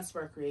just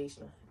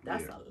recreational.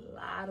 That's a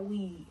lot of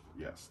weed.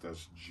 Yes,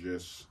 that's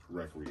just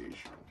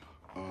recreational.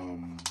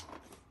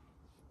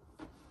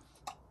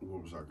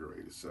 What was I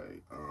going to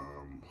say?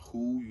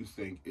 Who you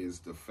think is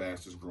the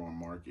fastest growing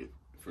market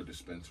for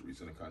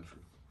dispensaries in the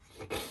country?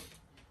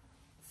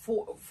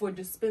 For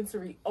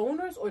dispensary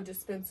owners or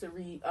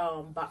dispensary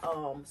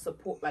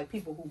support, like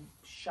people who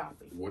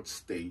shopping? What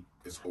state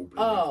is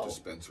opening up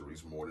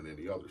dispensaries more than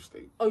any other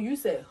state? Oh, you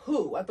said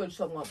who? I thought you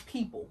were talking about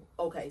people.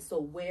 Okay, so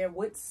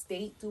what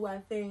state do I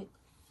think?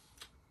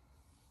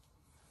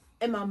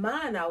 In my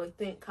mind, I would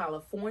think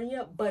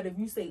California, but if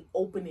you say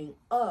opening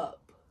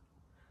up,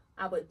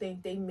 I would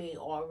think they may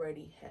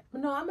already have.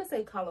 No, I'm gonna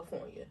say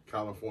California.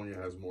 California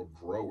has more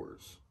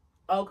growers.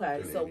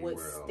 Okay, than so what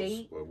anywhere state?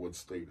 Else. But what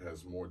state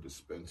has more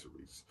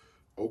dispensaries?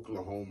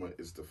 Oklahoma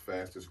is the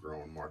fastest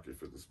growing market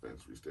for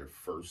dispensaries. They're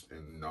first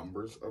in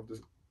numbers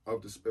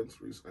of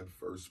dispensaries and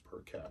first per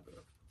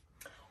capita.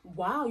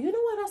 Wow, you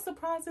know what? That's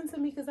surprising to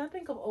me because I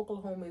think of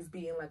Oklahoma as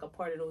being like a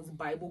part of those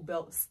Bible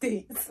Belt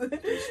states.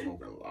 They're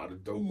smoking a lot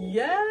of dope.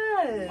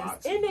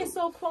 Yes, and they're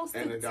so close to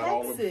Texas. And they got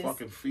all them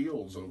fucking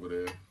fields over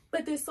there.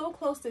 But they're so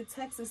close to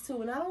Texas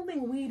too, and I don't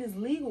think weed is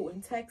legal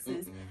in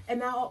Texas. And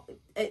now,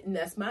 and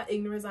that's my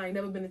ignorance. I ain't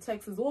never been to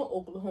Texas or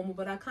Oklahoma,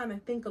 but I kind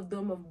of think of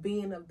them of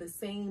being of the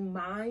same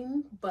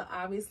mind, but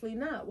obviously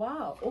not.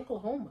 Wow,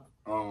 Oklahoma.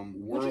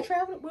 Would you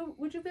travel?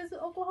 Would you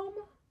visit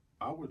Oklahoma?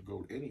 I would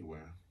go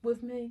anywhere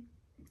with me.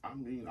 I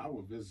mean, I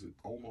would visit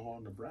Omaha,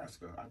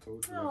 Nebraska. I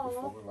told you that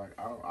before. Like,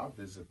 I'll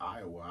visit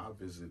Iowa.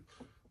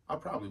 I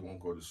probably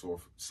won't go to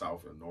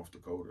South and North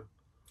Dakota.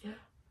 Yeah.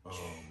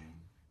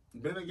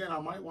 Then again, I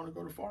might want to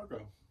go to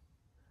Fargo.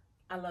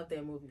 I love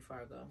that movie,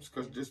 Fargo.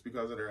 Just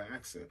because of their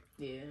accent.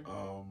 Yeah.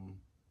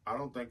 I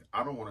don't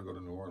want to go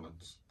to New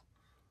Orleans,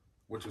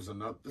 which is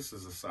this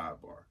is a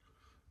sidebar.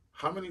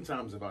 How many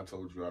times have I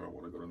told you I don't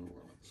want to go to New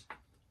Orleans?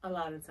 A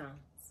lot of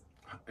times.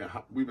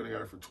 We've been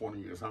together for 20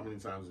 years. How many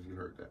times have you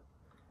heard that?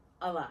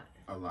 A lot.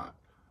 A lot.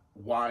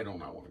 Why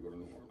don't I want to go to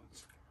New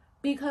Orleans?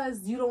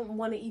 Because you don't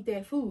want to eat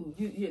that food.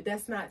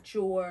 That's not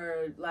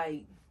your,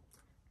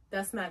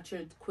 that's not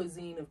your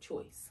cuisine of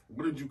choice.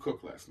 What did you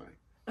cook last night?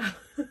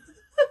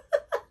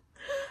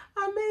 I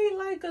made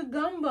like a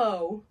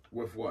gumbo.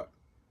 With what?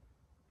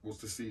 What's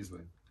the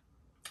seasoning?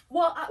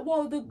 But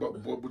what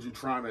were you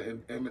trying to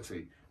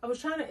imitate? I was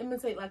trying to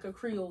imitate like a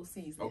Creole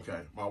seasoning.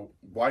 Okay. My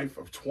wife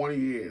of 20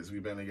 years,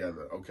 we've been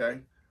together,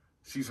 okay?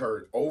 She's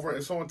heard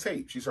it's on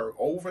tape. She's heard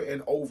over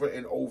and over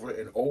and over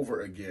and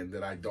over again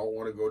that I don't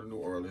want to go to New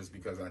Orleans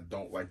because I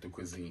don't like the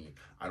cuisine.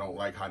 I don't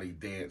like how they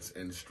dance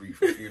in the street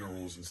for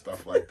funerals and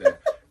stuff like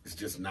that. It's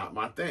just not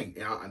my thing.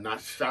 And I'm not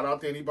shout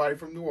out to anybody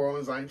from New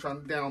Orleans. I ain't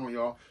trying to down on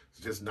y'all. It's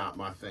just not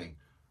my thing.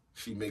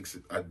 She makes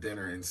a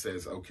dinner and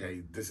says,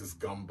 okay, this is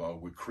gumbo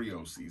with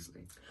Creole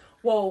seasoning.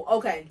 Well,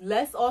 okay.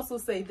 Let's also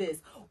say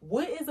this.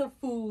 What is a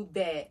food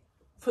that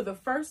for the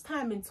first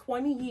time in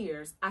 20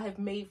 years, I have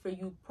made for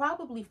you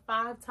probably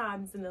 5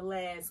 times in the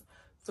last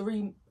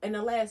 2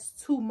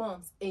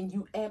 months, and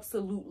you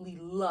absolutely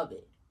love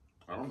it?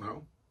 I don't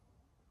know.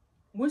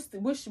 What's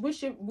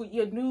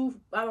your new,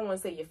 I don't want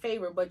to say your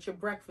favorite, but your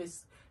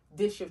breakfast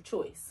dish of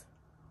choice?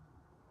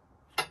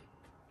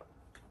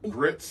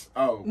 Grits?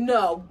 Oh.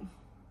 No.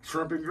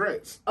 Shrimp and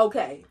grits.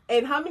 Okay.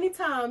 And how many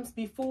times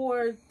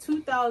before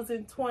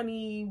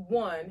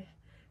 2021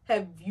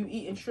 have you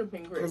eaten shrimp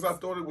and grits? Because I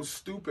thought it was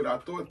stupid. I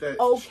thought that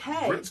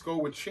grits go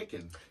with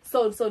chicken.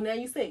 So now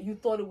you said you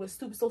thought it was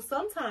stupid. So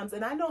sometimes,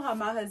 and I know how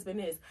my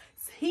husband is,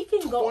 he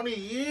can go 20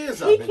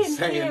 years I've been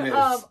saying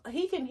this.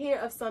 He can hear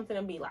of something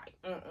and be like,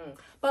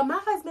 But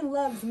my husband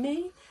loves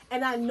me,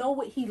 and I know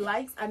what he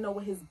likes. I know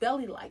what his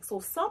belly likes.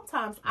 So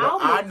sometimes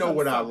I know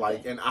what I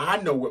like, and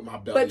I know what my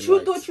belly likes. But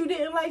you thought you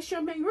didn't like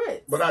shrimp and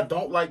grits. But I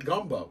don't like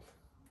gumbo.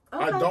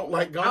 Okay. I don't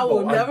like gumbo. I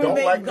will never don't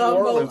make like New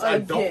Orleans. Again. I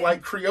don't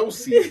like Creole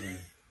seasoning.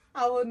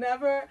 I will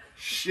never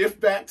shift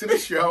back to the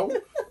show.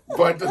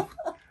 But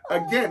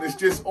again, it's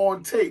just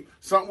on tape.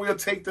 Something we'll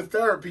take to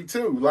therapy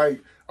too.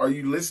 Like, are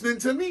you listening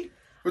to me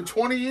for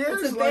 20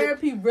 years? It's a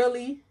therapy,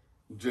 really?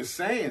 Just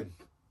saying.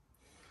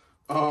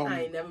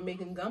 I ain't never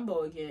making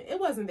gumbo again. It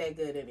wasn't that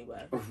good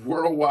anyway.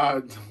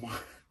 Worldwide.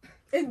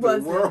 It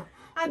wasn't.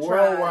 I tried.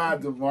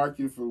 Worldwide, the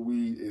market for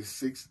weed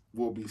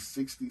will be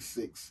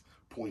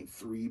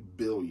 $66.3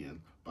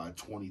 billion by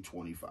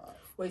 2025.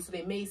 Wait, so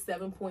they made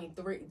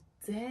 7.3.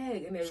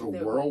 Dang. So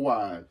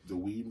worldwide, the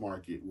weed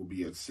market will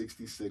be at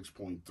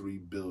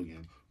 $66.3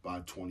 billion by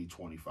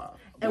 2025.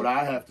 What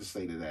I have to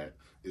say to that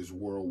is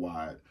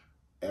worldwide,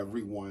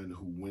 everyone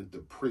who went to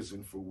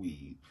prison for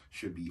weed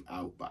should be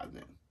out by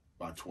then,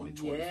 by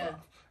 2025. Yeah.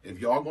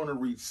 If y'all going to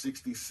reach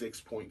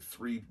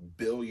 $66.3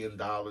 billion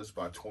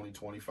by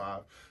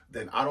 2025,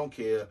 then I don't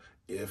care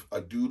if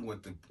a dude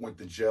went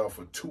to jail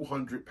for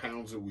 200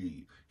 pounds of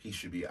weed, he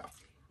should be out.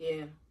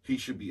 Yeah. He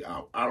should be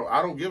out.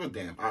 I don't give a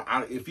damn.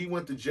 If he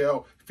went to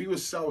jail, if he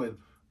was selling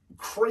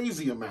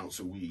crazy amounts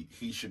of weed,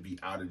 he should be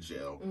out of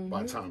jail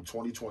by the time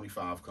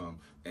 2025 come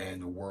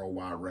and the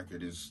worldwide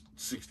record is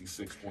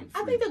 66.3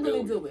 I think they're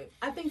going to do it.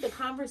 I think the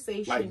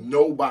conversation... Like,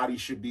 nobody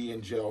should be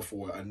in jail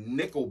for a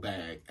nickel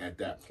bag at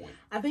that point.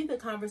 I think the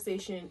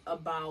conversation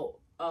about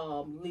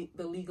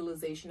the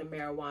legalization of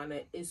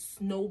marijuana is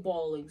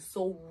snowballing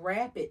so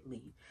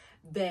rapidly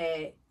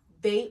that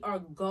they are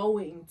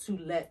going to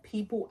let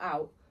people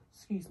out.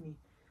 Excuse me.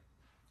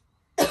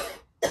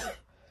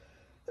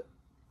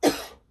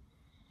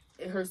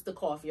 It hurts to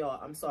cough, y'all.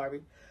 I'm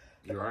sorry.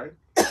 You all right?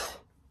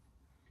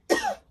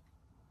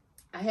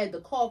 I had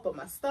the cough, but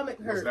my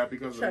stomach hurt. Was that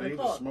because of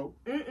the smoke?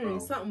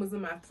 Something was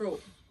in my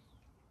throat.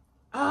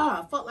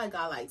 I felt like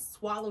I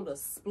swallowed a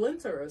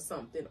splinter or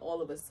something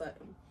all of a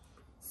sudden.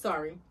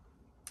 Sorry.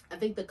 I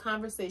think the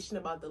conversation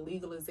about the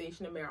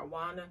legalization of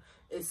marijuana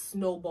is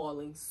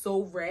snowballing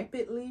so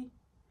rapidly.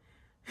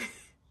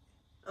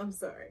 I'm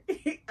sorry.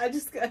 I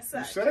just got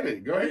sidetracked. You said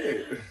it. Go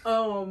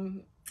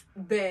ahead.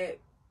 That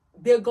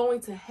they're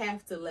going to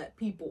have to let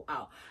people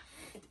out.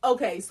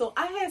 Okay, so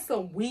I had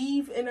some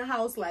weave in the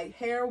house, like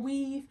hair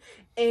weave,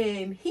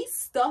 and he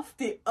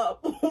stuffed it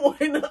up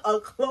on a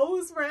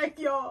clothes rack,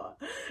 y'all.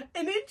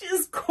 And it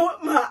just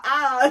caught my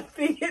eye,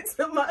 thinking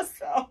to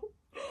myself,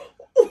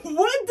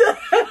 what the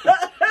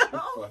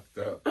hell? Fucked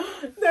up.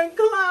 Then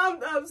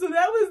climbed up. So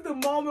that was the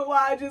moment where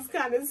I just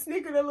kind of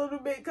snickered a little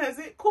bit because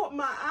it caught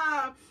my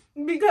eye,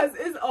 because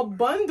it's a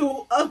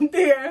bundle up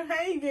there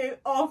hanging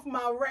off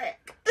my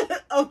rack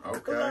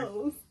of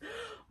clothes.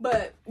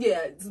 But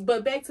yeah,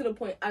 but back to the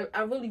point,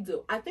 I really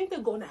do. I think they're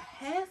going to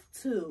have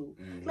to.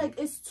 Mm-hmm. Like,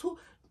 it's too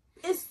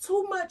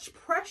much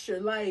pressure.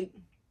 Like,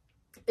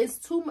 it's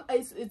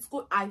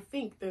good. I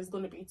think there's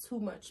going to be too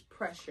much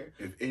pressure.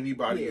 If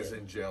anybody is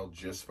in jail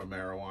just for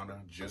marijuana,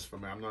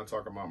 I'm not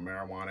talking about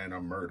marijuana and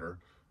a murder,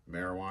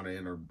 marijuana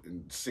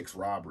and 6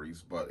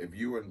 robberies, but if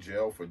you're in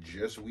jail for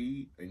just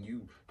weed and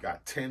you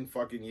got 10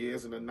 fucking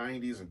years in the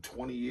 90s and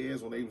 20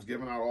 years when they was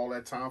giving out all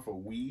that time for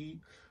weed,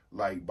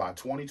 like by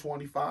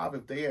 2025,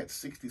 if they had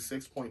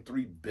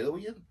 66.3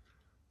 billion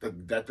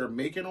that they're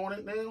making on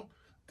it now,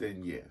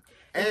 then yeah.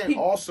 And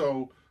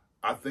also,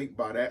 I think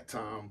by that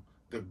time,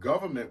 the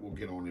government will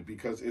get on it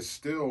because it's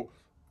still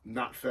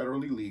not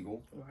federally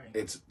legal.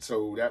 Right.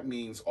 So that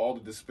means all the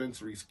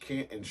dispensaries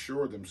can't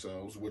insure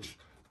themselves, which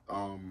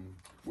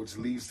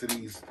leads to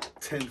these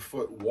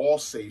 10-foot wall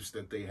safes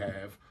that they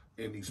have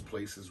in these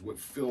places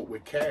filled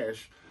with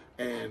cash.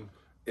 And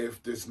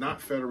if it's not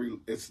federally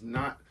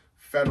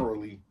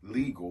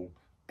legal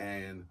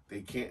and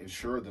they can't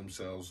insure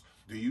themselves,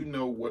 do you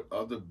know what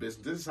other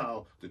business? This is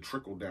how the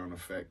trickle down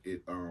effect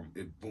it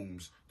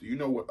booms. Do you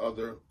know what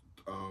other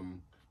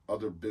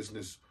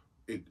business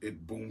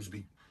it booms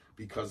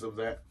because of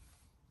that?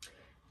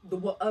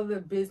 What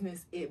other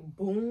business it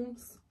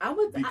booms?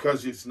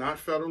 Because it's not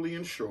federally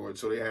insured,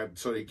 so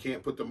they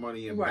can't put the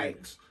money in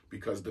banks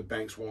because the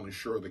banks won't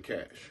insure the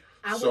cash.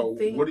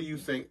 What do you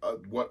think?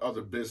 What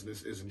other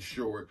business is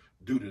insured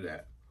due to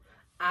that?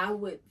 I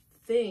would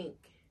think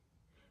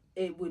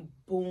it would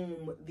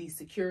boom the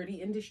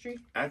security industry.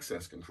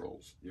 Access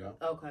controls, yeah.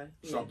 Okay.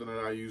 Something that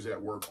I use at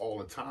work all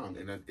the time,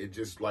 and it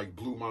just like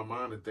blew my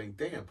mind to think,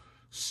 damn,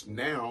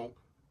 now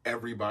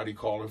everybody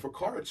calling for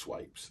card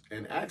swipes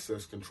and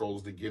access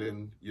controls to get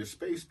in your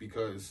space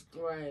because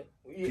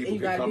people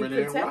can come in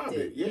there and rob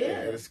it.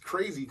 Yeah, it's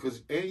crazy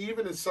because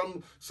even in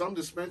some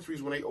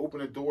dispensaries when they open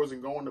the doors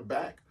and go in the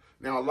back,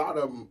 now a lot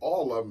of them,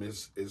 all of them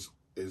is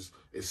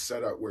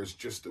set up where it's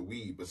just the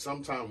weed, but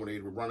sometimes when they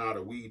run out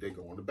of weed, they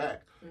go in the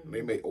back and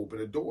they may open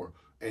the door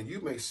and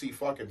you may see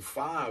fucking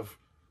 5.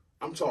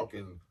 I'm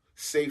talking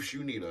safes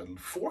you need a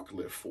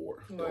forklift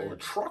for or a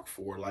truck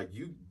for. Like,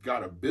 you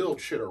gotta build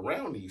shit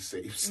around these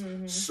safes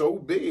so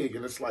big,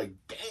 and it's like,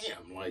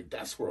 damn, like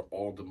that's where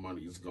all the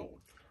money is going.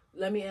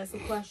 Let me ask a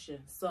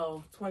question.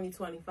 So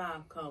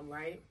 2025 come,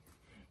 right?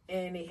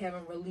 And they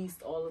haven't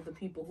released all of the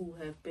people who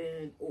have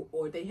been,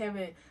 or they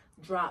haven't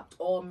dropped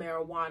all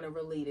marijuana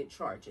related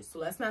charges. So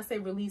let's not say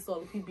release all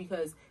the people,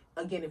 because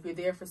again, if you're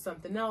there for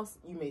something else,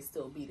 you may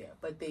still be there.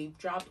 But they've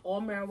dropped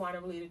all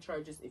marijuana related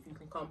charges. If you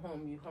can come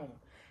home, you home.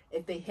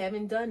 If they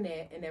haven't done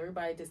that and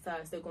everybody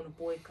decides they're going to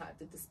boycott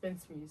the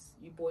dispensaries,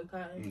 you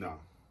boycotting? No.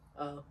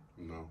 Oh.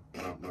 No,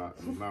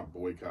 I'm not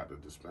boycott the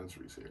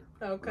dispensaries here.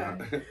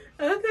 Okay.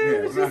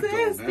 Okay, yeah, just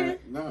asking.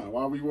 No,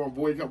 why we want to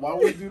boycott? Why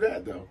would we do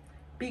that though?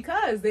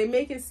 Because they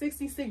making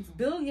 $66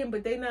 billion,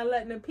 but they not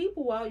letting the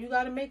people out. You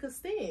got to make a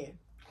stand.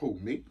 Who,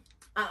 me?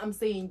 I'm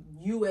saying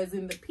you, as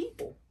in the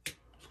people.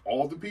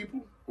 All the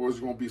people, or is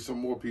it going to be some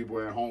more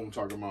people at home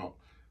talking about?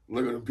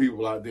 Look at the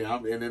people out there.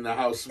 I'm in the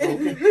house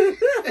smoking.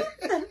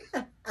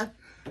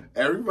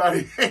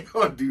 Everybody ain't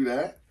gonna do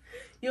that.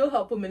 You'll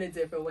help them in a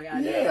different way. I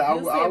would.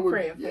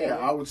 Yeah,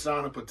 I would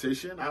sign a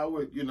petition. I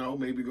would,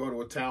 maybe go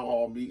to a town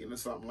hall meeting or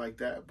something like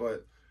that.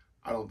 But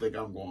I don't think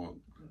I'm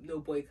going. No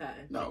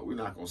boycotting. No, we're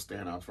not gonna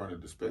stand out front of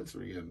the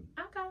dispensary and.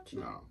 I got you.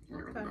 No,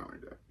 we're not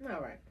like that.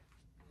 All right.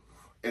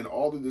 And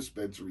all the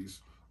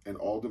dispensaries and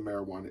all the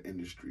marijuana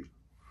industry.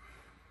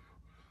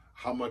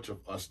 How much of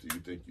us do you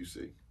think you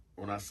see?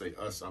 When I say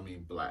us, I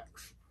mean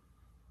blacks.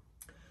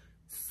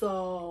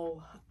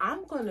 So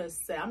I'm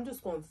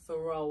just going to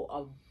throw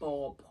a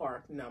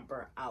ballpark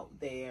number out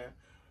there.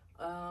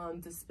 I'm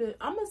going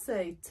to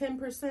say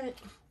 10%.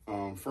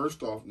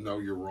 First off, no,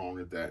 you're wrong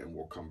at that, and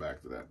we'll come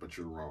back to that, but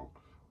you're wrong.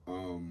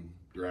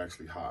 You're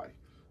actually high.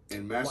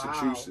 In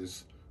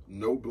Massachusetts,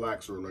 no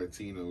blacks or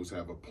Latinos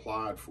have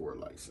applied for a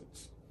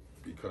license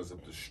because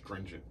of the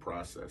stringent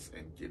process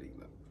in getting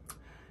them.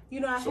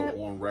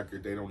 On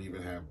record, they don't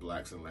even have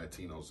blacks and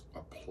Latinos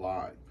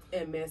apply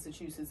in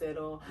Massachusetts at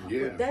all.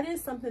 Yeah, but that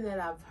is something that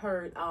I've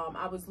heard.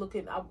 I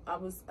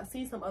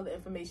seen some other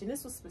information.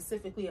 This was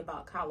specifically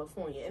about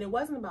California, and it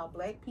wasn't about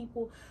black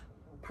people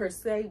per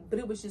se, but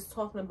it was just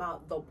talking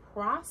about the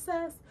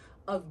process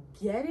of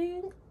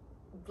getting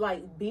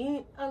like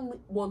being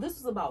well, this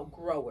is about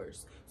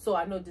growers, so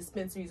I know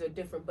dispensaries are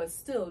different, but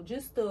still,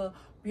 just the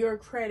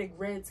bureaucratic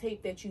red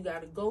tape that you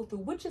got to go through,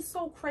 which is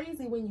so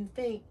crazy when you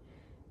think,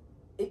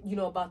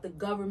 about the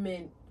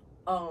government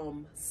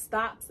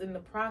stops in the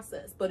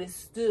process, but it's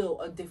still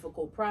a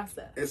difficult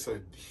process. It's a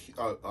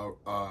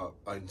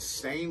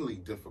insanely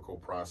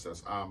difficult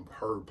process. I've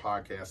heard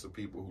podcasts of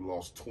people who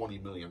lost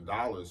 $20 million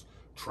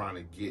trying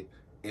to get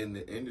in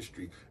the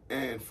industry,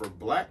 and for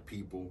Black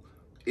people,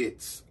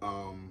 it's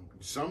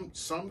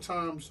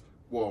sometimes,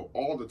 well,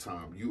 all the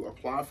time, you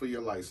apply for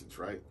your license,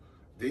 right?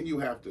 Then you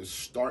have to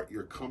start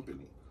your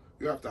company.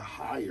 You have to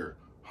hire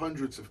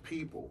hundreds of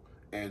people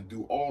and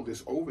do all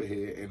this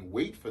overhead and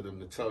wait for them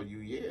to tell you,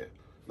 yeah.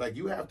 Like,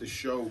 you have to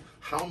show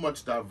how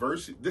much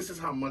diversity. This is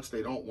how much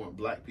they don't want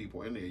Black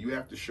people in there. You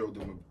have to show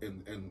them,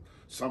 in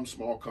some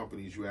small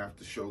companies, you have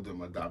to show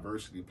them a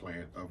diversity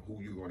plan of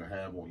who you're going to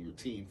have on your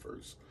team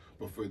first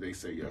before they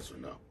say yes or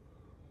no.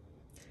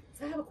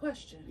 So I have a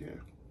question. Yeah.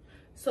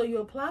 So you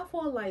apply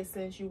for a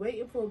license, you're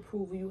waiting for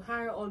approval, you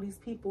hire all these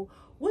people.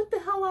 What the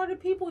hell are the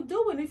people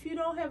doing if you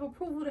don't have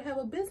approval to have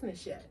a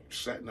business yet?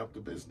 Setting up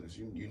the business.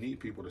 You need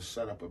people to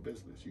set up a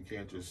business. You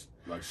can't just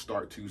like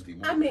start Tuesday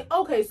morning. I mean,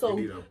 okay, so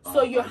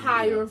you're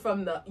hiring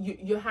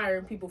you're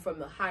hiring people from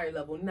the higher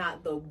level,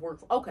 not the work.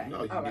 Okay,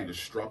 no, you need a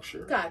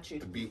structure. Got you.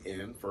 To be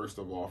in. First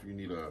of all, you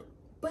need a.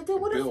 But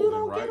then what if you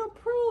don't get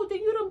approved? Then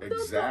you don't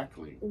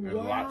exactly. And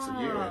wow. lots of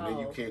and then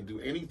you can't do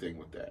anything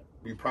with that.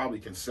 We probably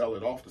can sell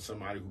it off to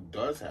somebody who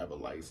does have a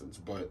license,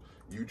 but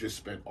you just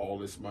spent all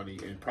this money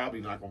and probably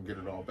not gonna get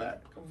it all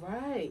back.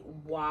 Right.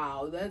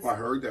 Wow. I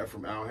heard that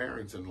from Al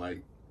Harrington.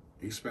 Like,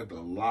 he spent a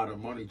lot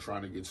of money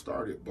trying to get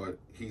started, but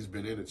he's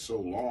been in it so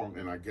long,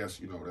 and I guess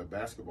that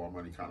basketball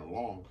money kind of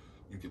long.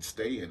 You could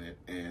stay in it,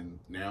 and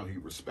now he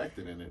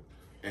respected in it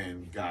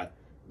and got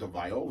the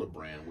Viola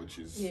brand, which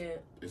is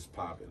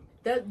popping.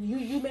 That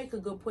you make a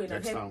good point.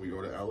 Next time we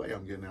go to LA,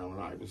 I'm getting Allen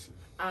Iverson.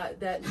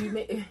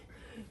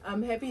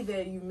 I'm happy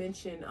that you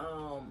mentioned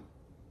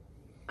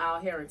Al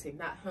Harrington,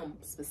 not him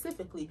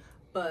specifically,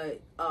 but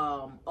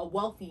a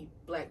wealthy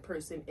Black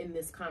person in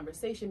this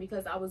conversation,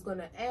 because I was going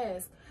to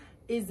ask,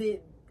 is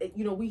it,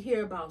 we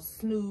hear about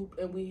Snoop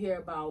and we hear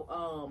about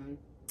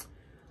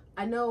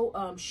I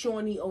know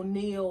Shawnee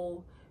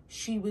O'Neal,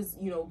 she was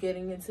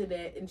getting into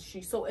that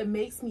industry, so it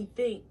makes me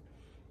think,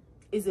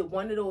 is it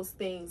one of those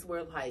things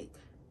where like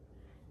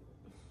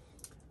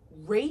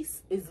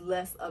race is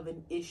less of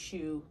an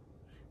issue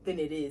than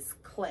it is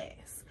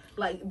class?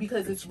 Like,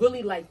 because it's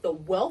really like the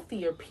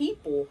wealthier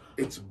people.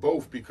 It's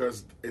both,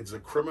 because it's a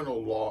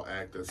criminal law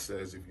act that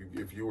says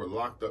if you were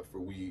locked up for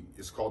weed,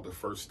 it's called the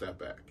First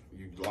Step Act.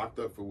 You locked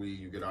up for weed,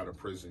 you get out of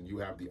prison, you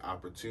have the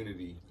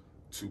opportunity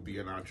to be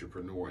an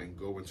entrepreneur and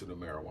go into the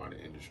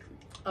marijuana industry.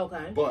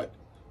 Okay. But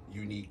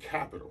you need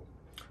capital.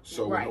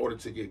 So in order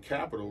to get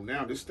capital,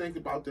 now just think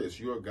about this.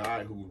 You're a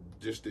guy who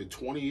just did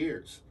 20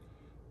 years.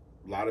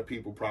 A lot of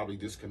people probably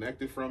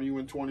disconnected from you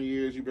in 20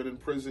 years. You've been in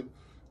prison.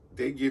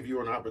 They give you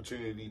an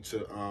opportunity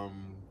to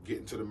get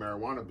into the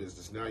marijuana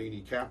business. Now you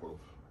need capital.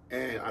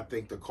 And I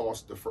think the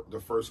cost, the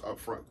first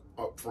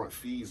upfront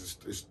fees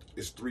is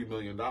 $3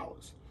 million.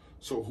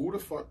 So who the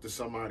fuck does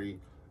somebody,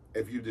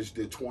 if you just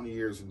did 20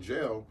 years in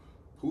jail,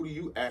 who do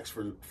you ask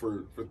for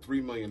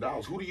 $3 million?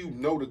 Who do you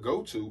know to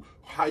go to?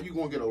 How you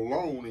gonna get a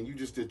loan and you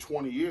just did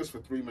 20 years for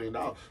 $3 million?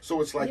 So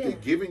it's like they're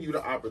giving you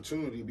the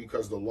opportunity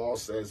because the law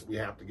says we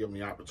have to give him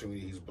the opportunity.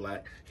 He's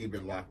Black. He's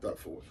been locked up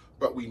for it.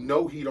 But we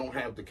know he don't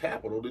have the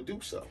capital to do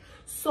so.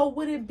 So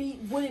would it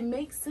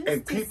make sense?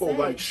 And people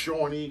like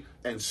Shawnee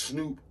and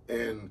Snoop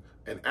and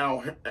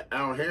Al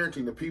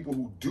Harrington, the people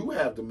who do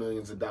have the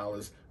millions of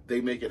dollars,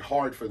 they make it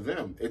hard for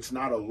them. It's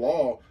not a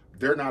law.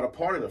 They're not a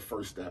part of the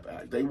First Step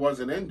Act. They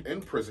wasn't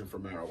in prison for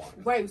marijuana.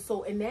 Right.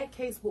 So in that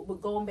case, but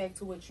going back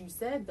to what you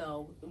said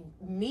though,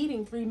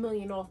 needing $3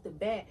 million off the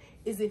bat,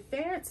 is it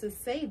fair to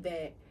say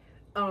that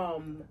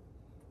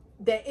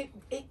that it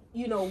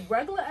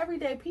regular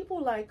everyday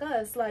people like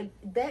us, like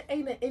that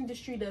ain't an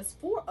industry that's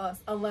for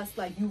us unless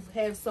like you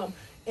have some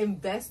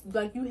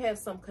you have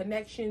some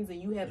connections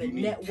and you have a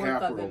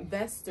network of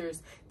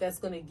investors that's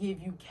going to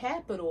give you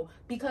capital,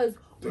 because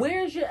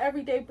where's your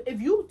everyday,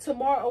 if you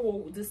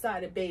tomorrow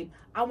decided, babe,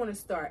 I want to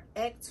start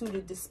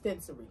A2TP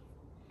dispensary,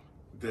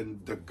 then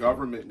the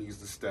government needs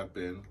to step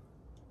in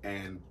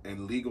and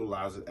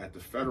legalize it at the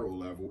federal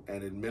level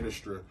and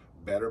administer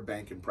better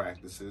banking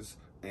practices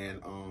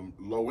and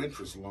low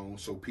interest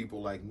loans, so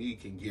people like me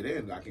can get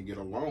in. I can get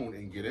a loan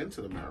and get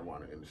into the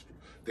marijuana industry.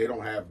 They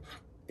don't have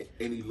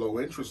any low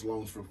interest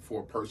loans for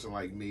a person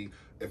like me.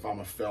 If I'm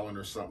a felon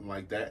or something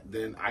like that,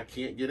 then I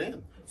can't get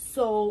in.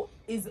 So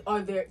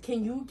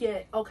can you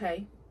get,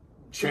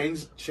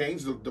 change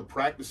the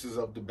practices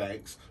of the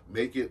banks,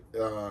 make it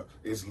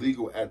is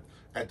legal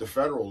at the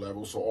federal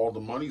level, so all the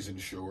money's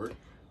insured.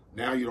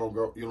 Now you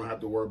don't have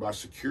to worry about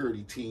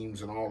security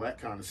teams and all that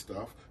kind of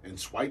stuff and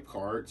swipe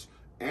cards.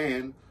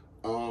 And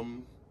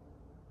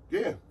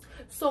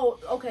so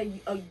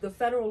the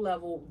federal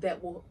level,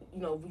 that will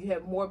you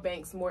have more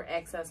banks, more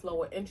access,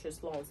 lower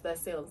interest loans. That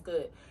sounds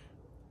good.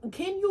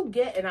 can you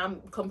get, and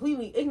I'm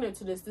completely ignorant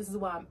to this is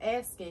why I'm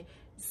asking,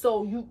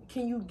 so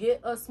can you get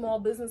a small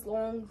business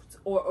loan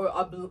or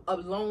a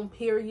loan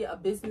period, a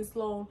business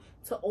loan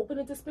to open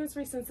a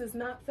dispensary since it's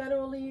not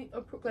federally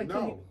approved? Like,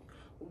 no.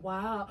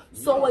 Wow.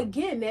 So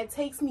again, that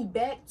takes me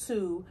back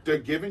to, they're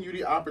giving you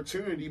the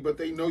opportunity, but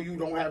they know you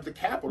don't have the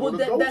capital to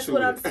go that's to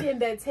what it. I'm saying.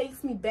 That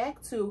takes me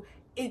back to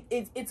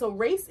it's a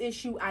race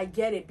issue. I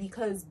get it,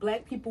 because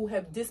black people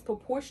have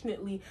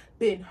disproportionately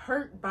been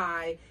hurt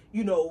by,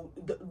 you know,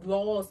 the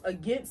laws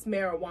against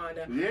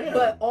marijuana. Yeah.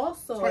 But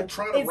also, it's like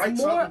trying to write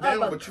something down,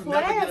 but you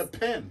never get a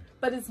pen.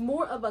 But it's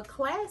more of a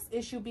class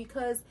issue,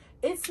 because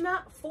it's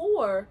not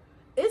for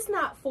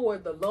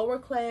the lower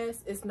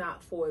class. It's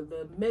not for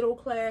the middle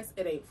class.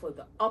 It ain't for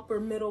the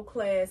upper middle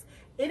class.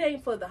 It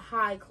ain't for the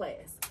high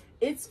class.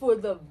 It's for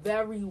the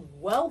very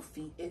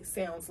wealthy, it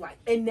sounds like.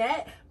 And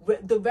that,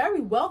 the very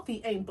wealthy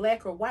ain't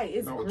black or white.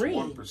 It's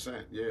green. It's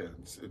 1%. Yeah.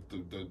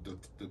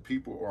 The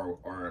people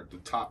are the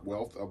top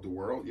wealth of the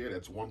world. Yeah,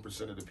 that's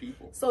 1% of the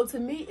people. So to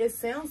me, it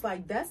sounds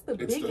like that's the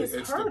biggest hurdle.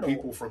 It's the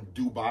people from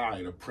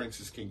Dubai, the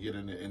princes can get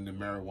in the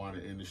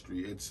marijuana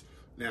industry. It's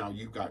now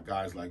you've got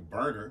guys like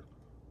Berner,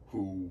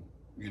 who,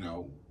 you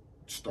know,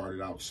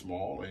 started out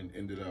small and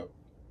ended up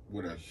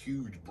with a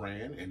huge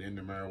brand and in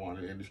the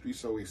marijuana industry.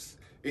 So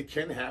it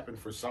can happen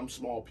for some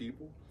small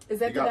people. Is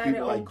that you got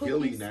people like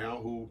Gilly cookies? now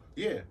who,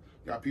 you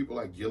got people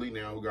like Gilly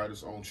now who got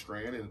his own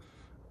strain. And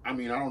I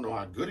mean, I don't know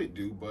how good it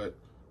do, but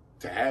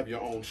to have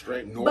your own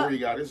strain, Nori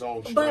got his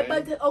own strain.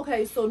 But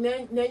okay, so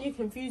now you're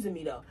confusing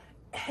me though.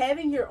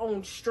 Having your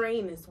own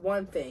strain is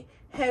one thing.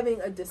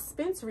 Having a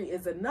dispensary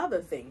is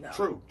another thing,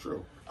 though.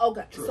 True.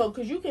 Okay, so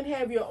because you can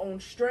have your own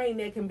strain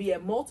that can be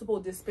at multiple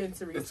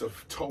dispensaries. It's a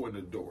toe in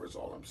the door is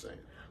all I'm saying.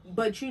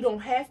 But you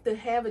don't have to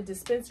have a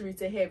dispensary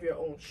to have your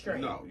own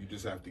strain. No, you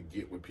just have to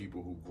get with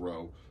people who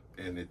grow,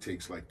 and it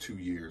takes like 2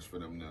 years for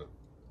them to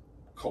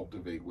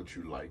cultivate what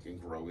you like and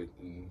grow it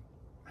and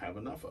have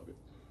enough of it.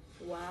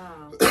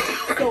 Wow.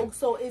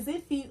 so is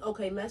it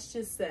okay, let's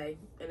just say,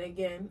 and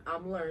again,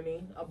 I'm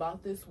learning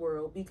about this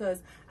world,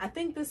 because I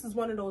think this is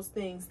one of those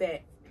things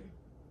that,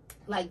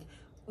 like,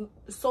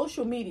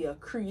 social media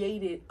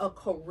created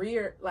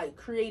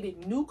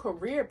created new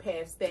career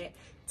paths that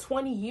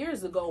 20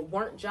 years ago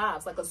weren't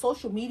jobs. Like a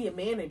social media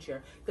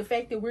manager, the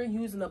fact that we're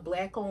using a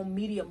black-owned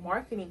media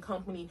marketing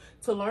company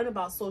to learn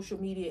about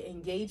social media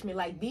engagement,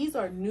 like, these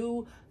are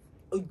new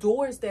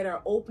doors that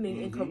are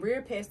opening in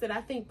career paths that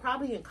I think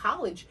probably in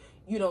college,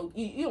 you know,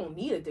 you don't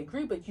need a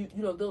degree, but you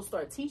know, they'll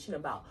start teaching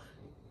about.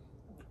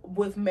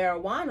 With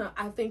marijuana,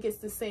 I think it's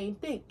the same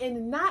thing,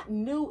 and not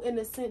new in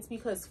a sense,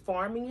 because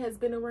farming has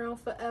been around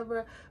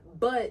forever,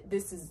 but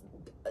this is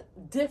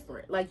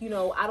different. Like, you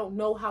know, I don't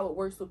know how it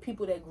works with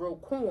people that grow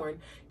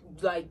corn.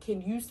 Like,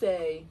 can you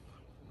say,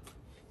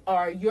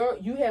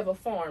 you have a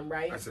farm,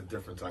 right? That's a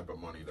different type of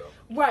money, though.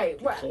 Right.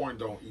 Corn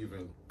don't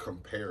even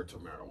compare to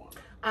marijuana.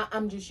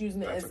 I'm just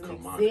using it as an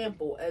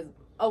example.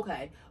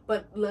 Okay,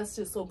 but let's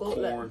just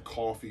corn,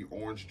 coffee,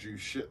 orange juice,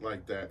 shit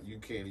like that. You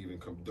can't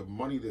even the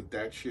money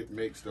that shit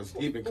makes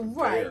doesn't even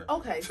compare to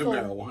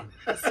marijuana.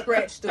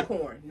 Scratch the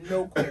corn.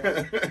 No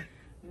corn.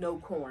 No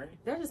corn.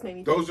 That just made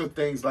me Those are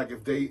things like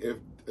if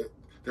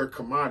they're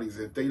commodities.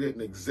 If they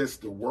didn't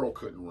exist, the world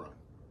couldn't run.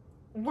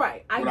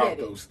 Right. I without get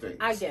it. those things.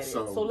 I get it.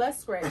 So let's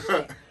scratch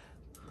that.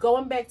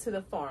 Going back to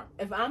the farm.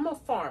 If I'm a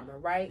farmer,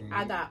 right?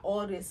 I got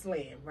all this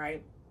land,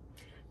 right?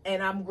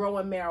 And I'm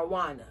growing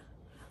marijuana.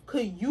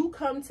 Could you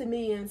come to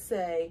me and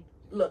say,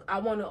 look, I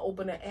want to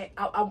open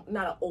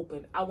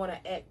I want an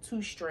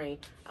A2 strain.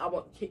 I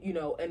want, you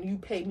know, and you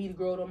pay me to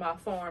grow it on my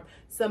farm.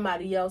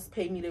 Somebody else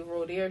pay me to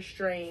grow their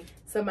strain.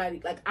 Somebody,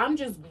 like, I'm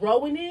just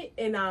growing it,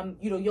 and I'm,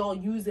 you know, y'all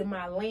using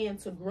my land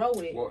to grow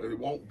it. Well, it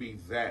won't be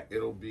that.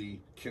 It'll be,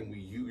 can we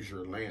use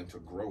your land to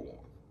grow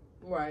on?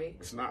 Right.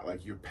 It's not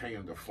like you're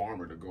paying the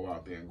farmer to go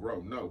out there and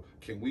grow. No.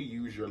 Can we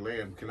use your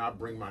land? Can I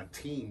bring my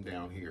team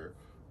down here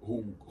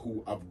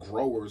who of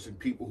growers and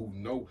people who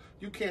know?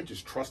 You can't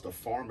just trust a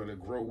farmer to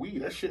grow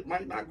weed. That shit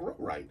might not grow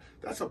right.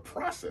 That's a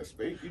process,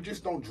 babe. You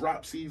just don't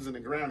drop seeds in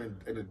the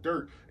ground in the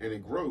dirt and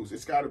it grows.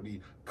 It's got to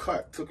be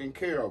cut, taken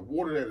care of,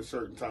 watered at a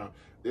certain time.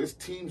 There's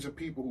teams of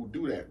people who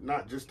do that,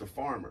 not just the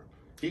farmer.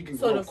 He can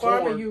grow the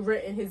farmer, corn. you're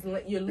leasing his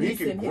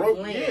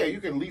land. Yeah, you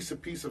can lease a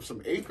piece of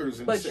some acres,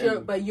 and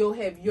but you'll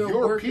have your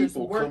workers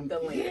work the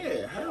land.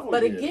 Yeah, hell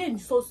but yeah. Again,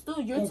 so still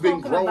you're who've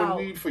talking been growing about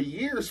weed for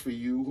years for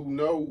you, who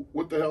know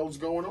what the hell's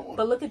going on.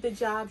 But look at the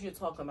jobs you're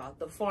talking about.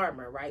 The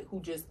farmer, right?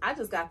 I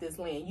just got this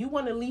land. You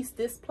want to lease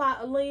this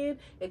plot of land?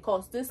 It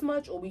costs this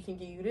much, or we can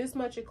give you this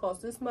much. It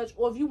costs this much,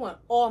 or if you want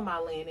all my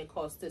land, it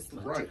costs this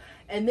much. Right.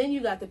 And then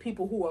you got the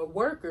people who are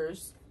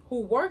workers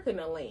who work in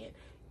the land.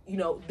 You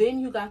know, then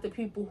you got the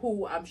people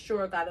who I'm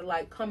sure got to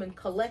like come and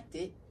collect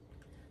it.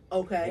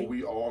 Okay. Well,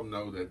 we all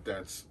know that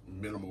that's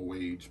minimal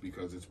wage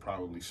because it's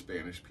probably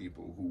Spanish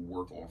people who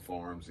work on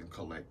farms and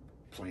collect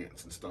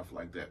plants and stuff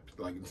like that.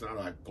 Like, it's not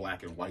like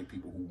black and white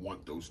people who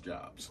want those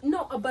jobs.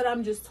 No, but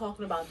I'm just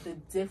talking about the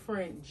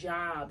different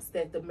jobs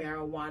that the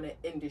marijuana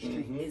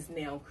industry is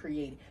now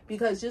creating.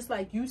 Because just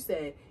like you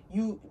said,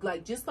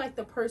 just like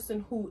the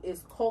person who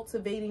is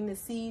cultivating the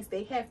seeds,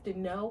 they have to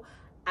know.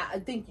 I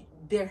think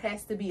there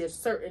has to be a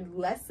certain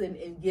lesson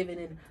in giving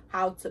in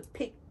how to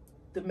pick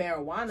the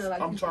marijuana.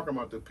 Like, I'm talking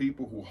about the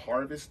people who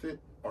harvest it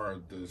are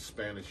the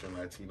Spanish and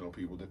Latino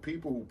people. The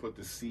people who put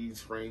the seed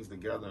strains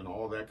together and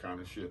all that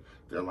kind of shit,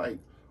 they're like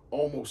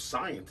almost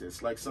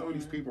scientists. Like, some of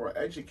these people are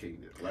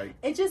educated. Like,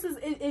 it just is.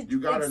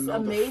 You gotta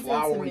know the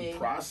flowering to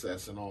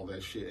process and all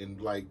that shit. And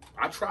like,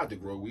 I tried to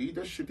grow weed.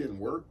 That shit didn't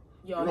work.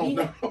 Yo, you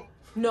don't know.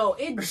 No,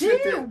 it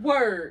did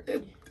work.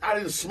 I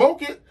didn't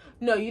smoke it.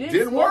 No, you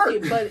didn't smoke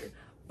it,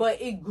 but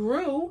it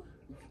grew.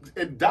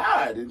 It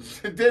died.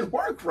 It didn't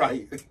work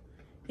right.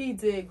 He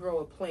did grow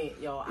a plant,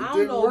 y'all. I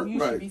don't know if you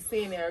should be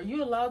saying that. Are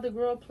you allowed to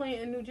grow a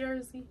plant in New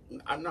Jersey?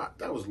 I'm not.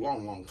 That was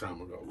long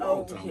time ago.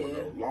 Long time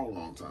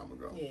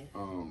ago. Yeah.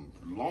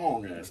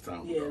 Long ass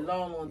time ago. Yeah,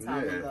 long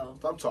time ago.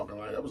 I'm talking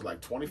like that was like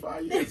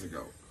 25 years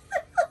ago.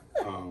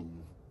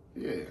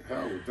 Yeah,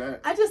 hell with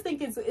that. I just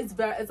think it's a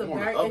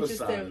very interesting.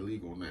 Side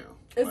illegal now.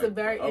 It's like, a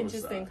very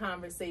interesting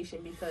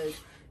conversation because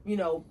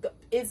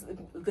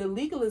the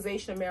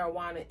legalization of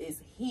marijuana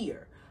is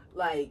here.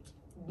 Like,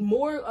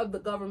 more of the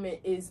government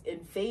is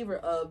in favor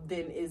of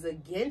than is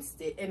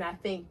against it, and I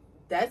think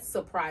that's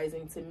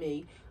surprising to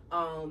me.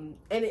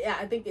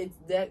 I think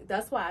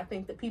that's why I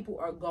think the people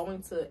are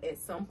going to, at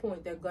some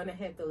point, they're going to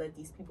have to let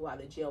these people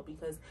out of jail,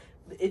 because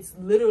it's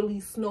literally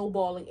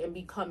snowballing and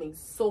becoming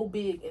so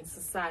big in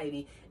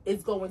society.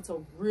 It's going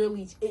to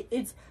really,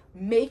 it's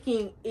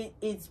making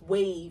its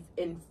wave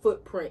and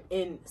footprint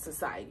in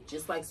society,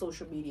 just like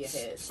social media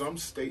has. Some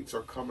states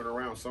are coming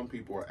around. Some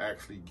people are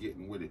actually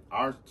getting with it.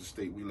 The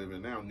state we live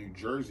in now, New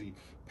Jersey,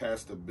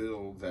 passed a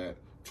bill that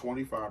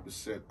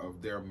 25%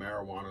 of their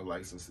marijuana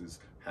licenses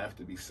have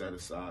to be set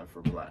aside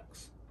for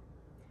blacks.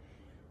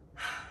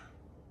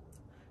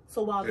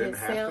 So while they didn't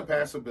have to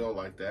pass a bill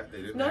like that,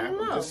 they didn't have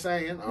to. I'm just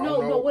saying.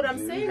 But what I'm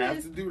saying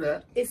is, to do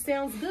that. It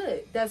sounds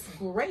good. That's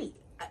great.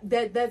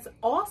 That's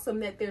awesome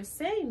that they're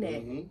saying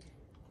that.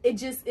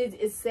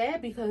 It's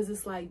sad because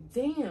it's like,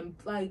 damn,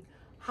 like,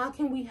 how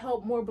can we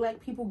help more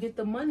black people get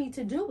the money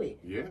to do it?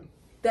 Yeah.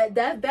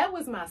 That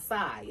was my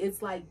side.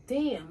 It's like,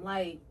 damn,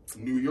 like,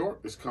 New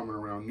York is coming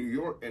around. New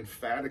York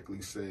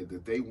emphatically said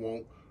that they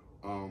won't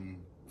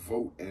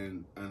vote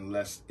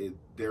unless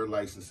their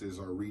licenses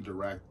are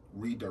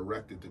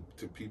redirected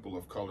to people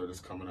of color that's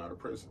coming out of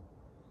prison.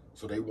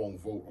 So they won't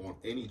vote on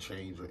any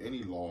change or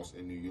any laws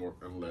in New York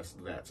unless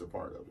that's a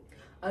part of it.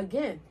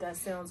 Again, that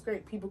sounds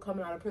great. People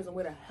coming out of prison,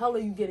 where the hell are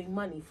you getting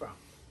money from?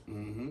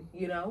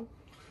 You know?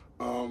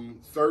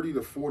 30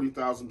 to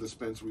 40,000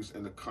 dispensaries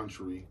in the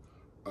country.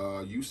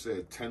 You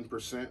said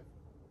 10%.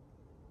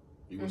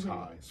 You was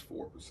high. It's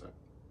 4%.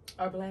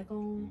 Are black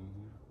owned?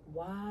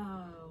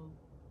 Wow.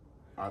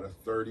 Out of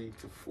 30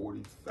 to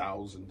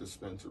 40,000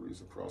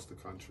 dispensaries across the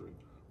country,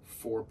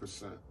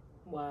 4%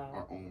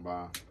 are owned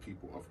by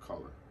people of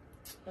color.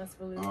 That's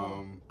really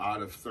cool.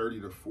 Out of 30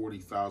 to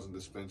 40,000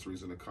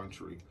 dispensaries in the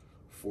country,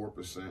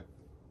 4%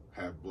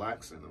 have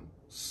blacks in them.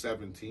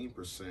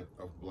 17%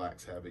 of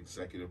blacks have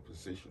executive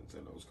positions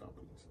in those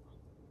companies.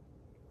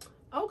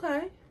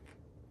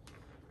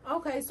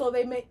 Okay, so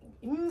they make,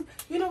 you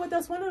know what,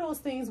 that's one of those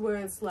things where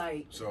it's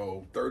like...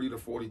 So 30 to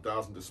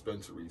 40,000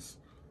 dispensaries,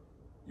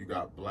 you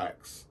got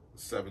blacks,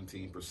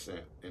 17%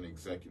 in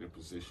executive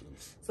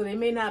positions. So they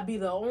may not be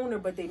the owner,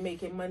 but they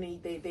making money,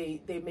 they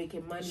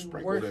making money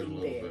sprinkled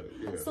working there. Bit,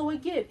 yeah. So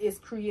again, it's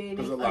creating...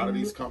 Because a lot of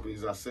these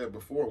companies, I said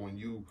before, when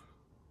you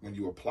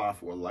apply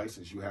for a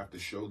license, you have to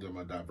show them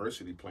a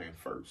diversity plan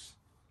first.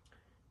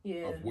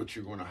 Yeah. Of what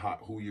you're going to hire,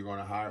 who you're going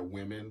to hire,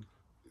 women,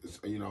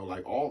 you know,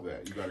 like all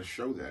that. You got to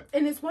show that.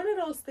 And it's one of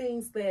those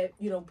things that,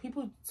 you know,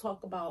 people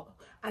talk about.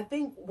 I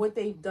think what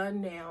they've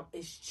done now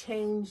is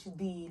change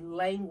the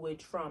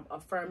language from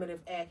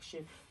affirmative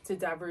action to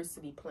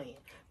diversity plan.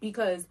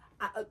 Because,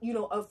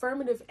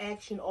 affirmative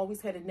action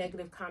always had a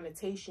negative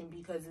connotation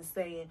because it's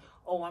saying,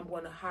 oh, I'm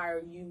going to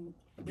hire you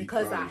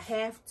because I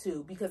have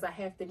to meet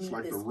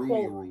this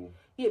quota.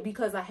 Yeah,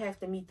 because I have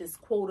to meet this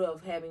quota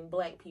of having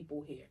black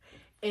people here.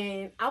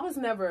 And I was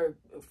never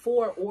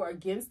for or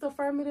against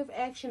affirmative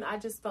action. I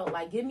just felt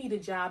like, give me the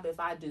job if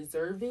I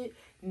deserve it.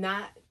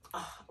 Not,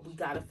 we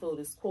got to fill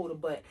this quota.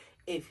 But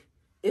if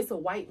it's a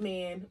white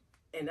man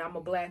and I'm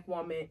a black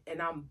woman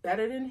and I'm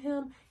better than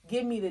him,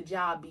 give me the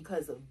job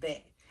because of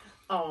that.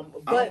 I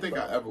don't think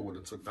I ever would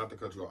have took, not to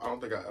cut you off, I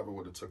don't think I ever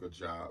would have took a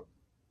job,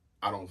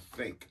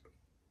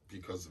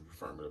 because of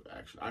affirmative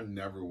action. I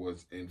never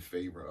was in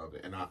favor of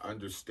it. And I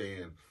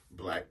understand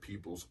black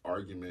people's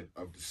argument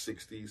of the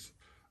 60s,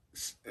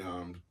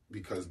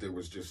 because there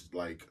was just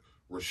like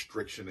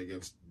restriction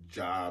against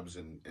jobs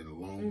and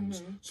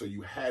loans. So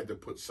you had to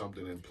put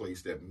something in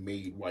place that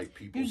made white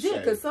people sad. You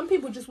did, because some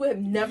people just would have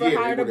never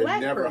hired a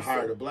black person. Never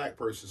hired a black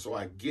person. So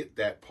I get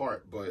that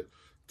part. But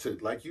to,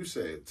 like you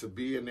said, to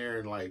be in there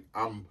and like,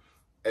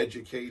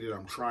 educated,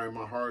 I'm trying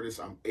my hardest,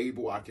 I'm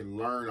able, I can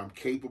learn, I'm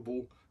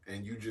capable,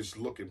 and you just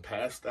looking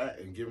past that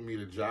and giving me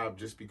the job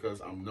just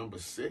because I'm number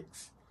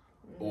 6?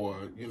 Or,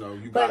 you know,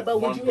 you got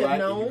but one would you black have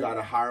known? and you got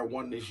to hire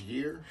one this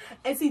year.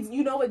 And see,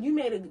 you know what? You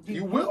made a...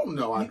 You will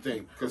know, I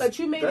think. Because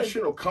that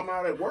shit will come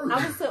out at work.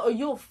 I would say, or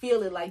you'll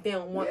feel it like they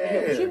don't want to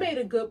hear. But you made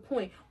a good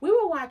point. We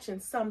were watching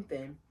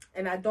something,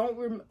 and I don't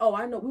remember... Oh,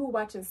 I know. We were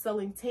watching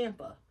Selling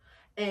Tampa.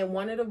 And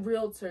one of the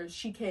realtors,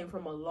 she came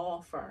from a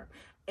law firm.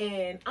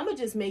 And I'm going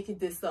to just make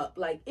this up.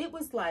 Like, it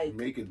was like...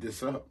 Making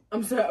this up.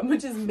 I'm sorry. I'm going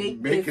to just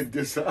Making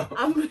this up.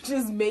 I'm going to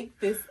just make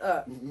this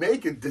up.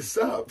 Making this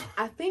up.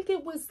 I think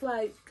it was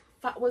like...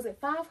 Was it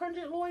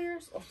 500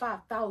 lawyers or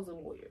 5,000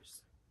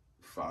 lawyers?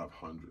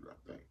 500,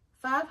 I think.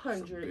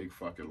 500. It's a big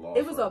fucking law firm.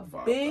 It was a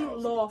 5, big 000.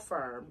 law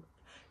firm.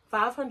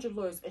 500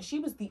 lawyers. And she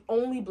was the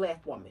only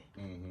black woman.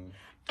 Mm-hmm.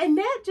 And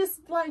that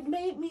just like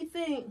made me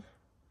think,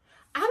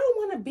 I don't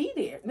want to be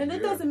there. Now,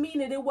 that doesn't mean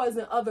that it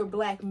wasn't other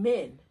black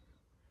men.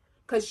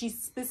 Because she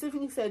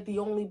specifically said the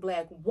only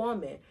black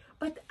woman.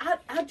 But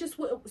I just...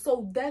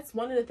 So that's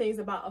one of the things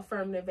about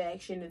affirmative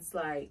action. It's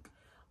like,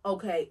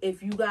 okay,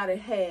 if you got to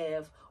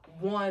have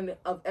one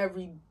of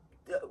every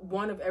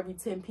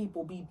 10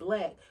 people be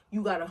black,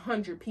 you got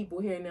 100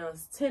 people here, now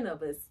it's 10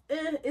 of us.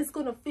 It's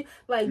gonna feel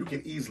like you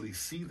can easily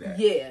see that.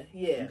 Yeah.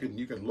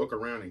 You can look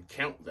around and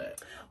count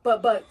that.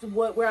 But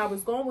where I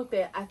was going with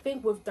that, I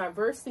think with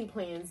diversity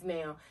plans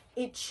now,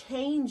 it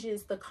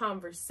changes the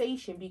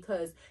conversation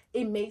because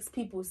it makes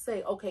people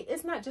say, okay,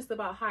 it's not just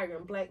about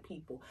hiring black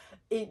people.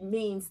 It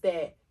means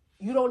that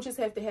you don't just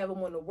have to have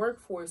them on the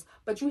workforce,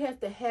 but you have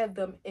to have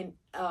them in,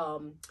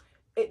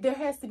 there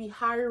has to be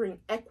hiring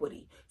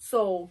equity.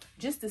 So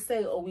just to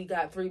say, oh, we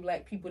got 3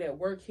 black people that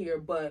work here,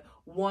 but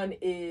one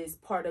is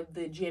part of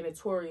the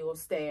janitorial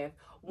staff,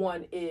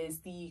 one is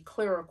the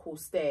clerical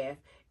staff,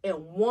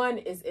 and one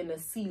is in a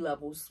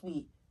C-level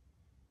suite.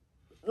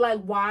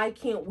 Like, why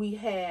can't we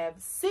have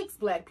 6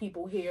 black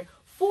people here,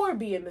 4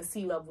 be in the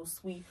C-level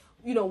suite,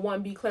 you know,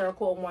 1 be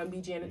clerical and 1 be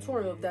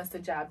janitorial, if that's the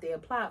job they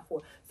applied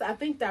for. So I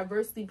think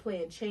diversity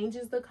plan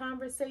changes the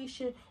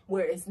conversation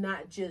where it's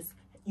not just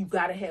you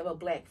got to have a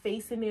black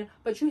face in there,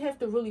 but you have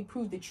to really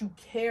prove that you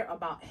care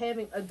about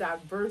having a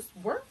diverse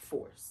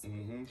workforce.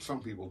 Mm-hmm.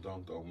 Some people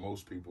don't, though.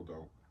 Most people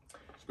don't.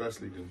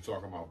 Especially when you're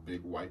talking about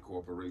big white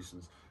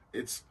corporations.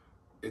 It's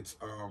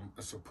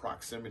a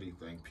proximity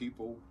thing.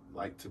 People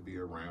like to be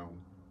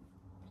around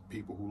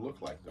people who look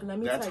like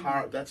them.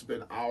 That's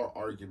been our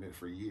argument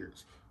for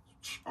years.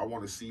 I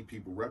want to see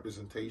people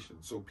representation,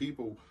 so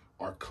people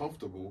are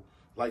comfortable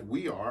like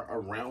we are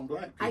around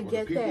black people. I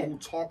get people that. Who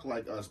talk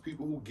like us,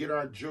 people who get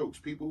our jokes,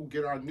 people who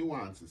get our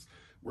nuances.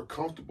 We're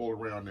comfortable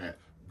around that.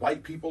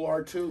 White people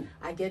are too.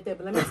 I get that,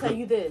 but let me tell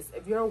you this.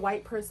 If you're a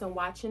white person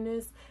watching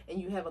this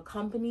and you have a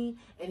company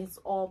and it's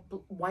all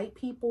white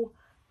people,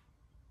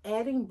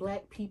 adding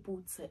black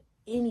people to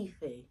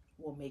anything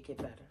will make it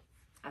better.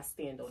 I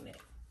stand on that.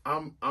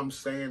 I'm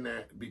saying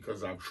that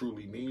because I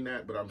truly mean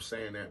that, but I'm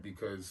saying that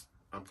because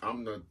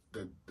I'm the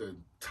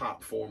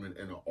top foreman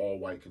in an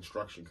all-white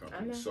construction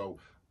company. So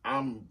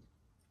I'm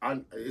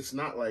it's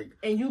not like...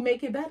 And you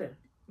make it better.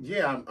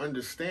 Yeah, I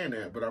understand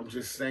that, but I'm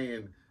just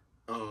saying,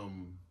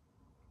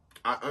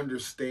 I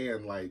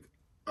understand like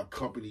a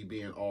company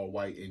being all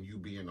white and you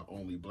being the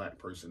only black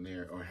person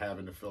there, or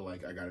having to feel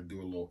like I got to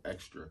do a little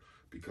extra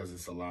because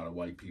it's a lot of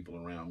white people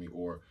around me,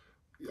 or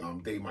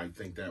they might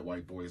think that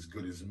white boy is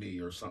good as me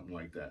or something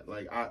like that.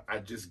 Like, I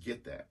just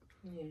get that.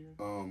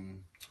 Yeah.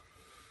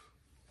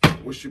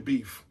 What's your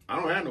beef? I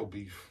don't have no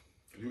beef.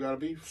 You got a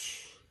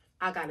beef?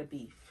 I got a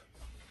beef.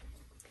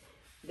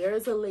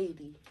 There's a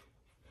lady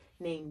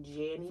named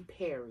Janny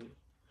Perry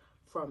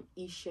from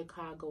East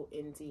Chicago,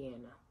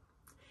 Indiana.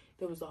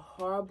 There was a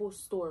horrible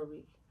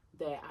story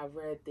that I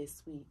read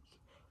this week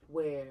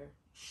where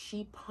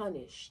she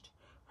punished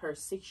her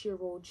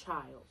 6-year-old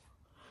child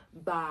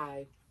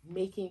by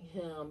making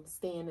him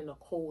stand in a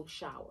cold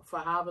shower for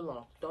however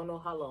long. Don't know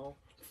how long.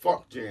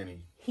 Fuck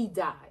Janny. He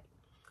died.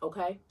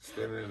 Okay?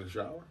 Standing in the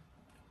shower?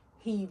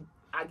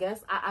 I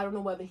guess, I don't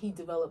know whether he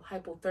developed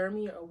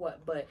hypothermia or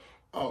what, but...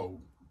 Oh.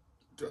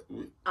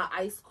 An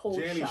ice cold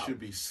shower. Janny should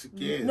be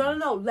skinned.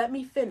 No. Let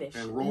me finish.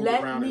 And rolled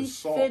around in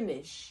salt. Let me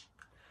finish.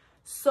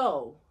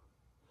 So,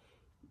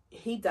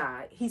 he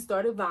died. He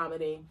started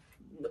vomiting.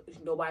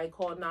 Nobody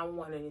called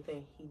 911 or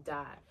anything. He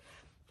died.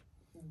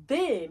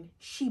 Then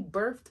she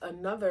birthed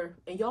another,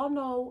 and y'all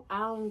know I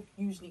don't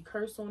usually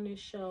curse on this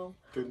show.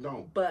 Then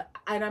don't.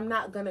 And I'm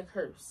not gonna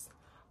curse.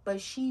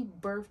 But she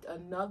birthed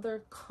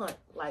another cunt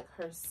like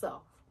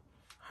herself.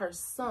 Her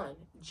son,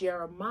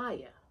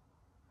 Jeremiah,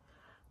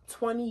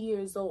 20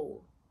 years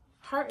old.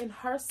 Her and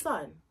her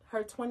son,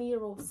 her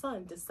 20-year-old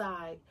son,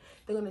 decide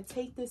they're gonna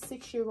take this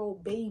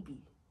 6-year-old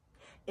baby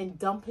and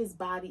dump his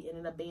body in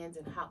an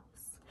abandoned house.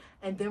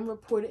 And then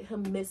reported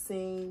him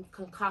missing,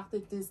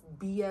 concocted this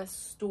BS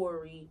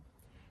story.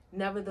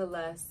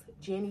 Nevertheless,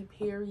 Janny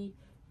Perry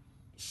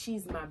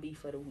she's my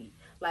beef of the week.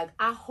 Like,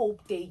 I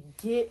hope they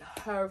get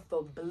her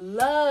for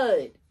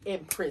blood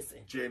in prison.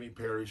 Jenny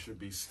Perry should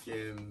be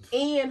skinned.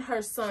 And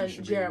her son, she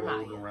should Jeremiah.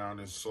 be rolled around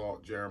in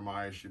salt.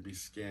 Jeremiah should be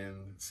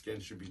skinned. Skin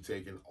should be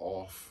taken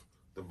off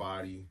the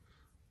body.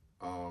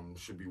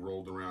 Should be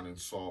rolled around in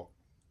salt.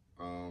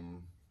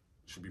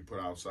 Should be put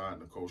outside in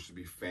the cold. Should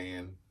be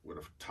fanned with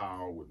a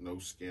towel with no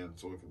skin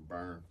so it can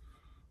burn.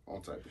 All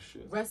type of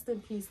shit. Rest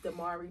in peace,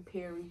 Damari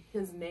Perry.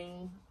 His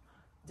name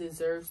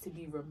deserves to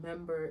be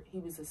remembered. He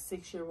was a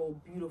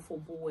 6-year-old beautiful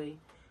boy.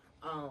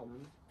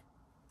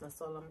 That's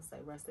all I'm gonna say.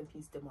 Rest in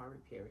peace, Damari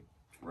Perry.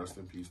 Rest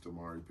in peace,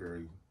 Damari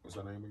Perry. What's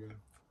her name again?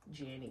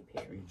 Jenny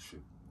Perry. She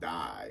should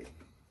die.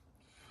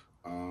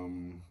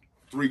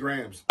 3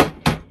 grams.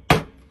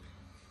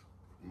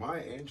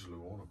 Maya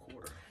Angelou on a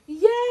quarter.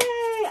 Yay!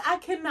 I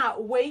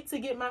cannot wait to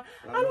get my.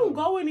 I don't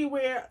go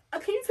anywhere.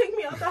 Can you take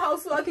me out the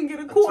house so I can get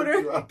a quarter?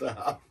 Take you out the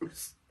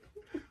house.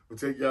 We'll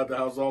take you out the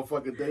house all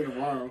fucking day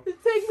tomorrow.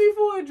 Take me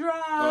for a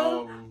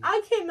drive.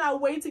 I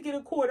cannot wait to get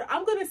a quarter.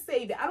 I'm going to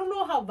save it. I don't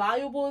know how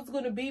valuable it's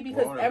going to be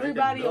because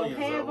everybody will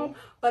have them,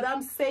 but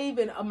I'm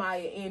saving a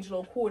Maya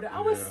Angelou quarter. I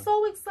was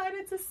so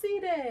excited to see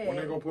that. When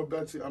they going to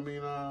put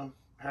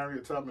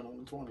Harriet Tubman on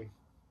the 20?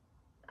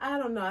 I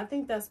don't know. I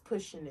think that's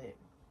pushing it.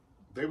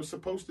 They were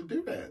supposed to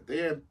do that. They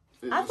had.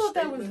 I thought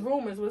that was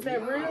rumors. Was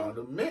that real?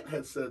 The Mint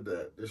had said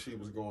that she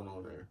was going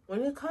on there.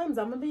 When it comes,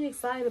 I'm going to be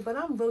excited, but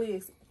I'm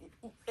really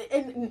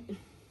and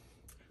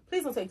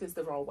please don't take this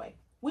the wrong way.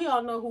 We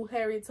all know who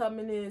Harriet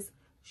Tubman is.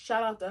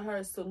 Shout out to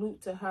her.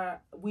 Salute to her.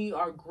 We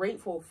are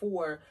grateful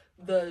for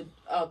the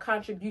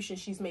contribution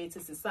she's made to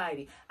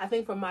society. I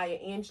think for Maya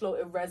Angelou,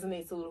 it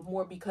resonates a little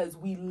more because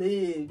we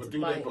lived. But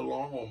do they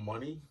belong on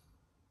money?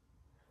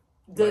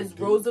 Does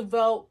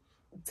Roosevelt,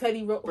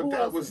 Teddy Roosevelt? But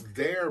that was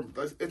their.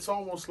 It's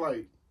almost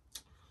like.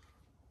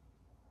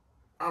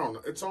 I don't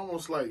know. It's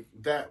almost like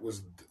that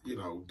was,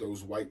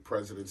 those white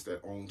presidents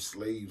that owned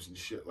slaves and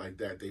shit like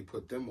that. They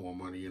put them on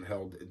money and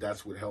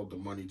that's what held the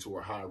money to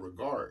a high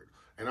regard.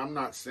 And I'm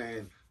not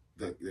saying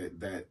that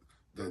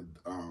the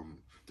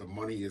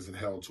money isn't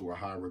held to a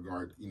high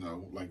regard,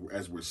 like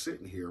as we're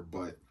sitting here,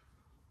 but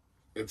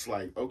it's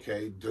like,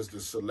 okay, does the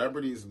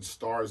celebrities and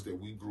stars that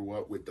we grew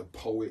up with, the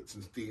poets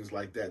and things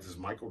like that, does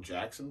Michael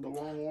Jackson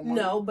belong on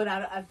money? No, but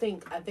I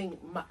think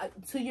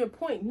to your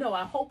point, no,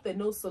 I hope that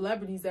no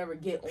celebrities ever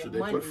get on money. Should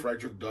they put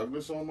Frederick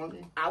Douglass on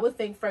money? I would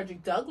think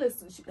Frederick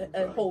Douglass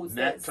holds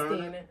that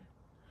standard.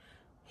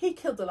 He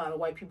killed a lot of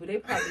white people. They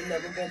probably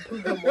never gonna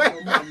put him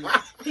on money.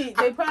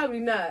 They probably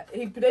not.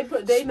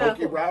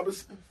 Smokey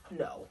Robinson?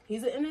 No,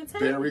 he's an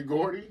entertainer. Barry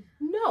Gordy?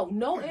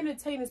 No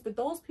entertainers, but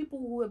those people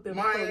who have been.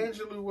 Maya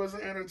Angelou was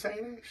an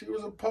entertainer. She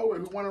was a poet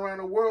who went around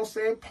the world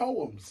saying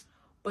poems.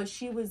 But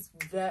she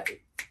wasn't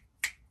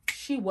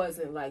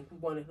like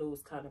one of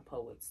those kind of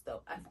poets,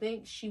 though. I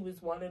think she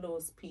was one of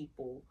those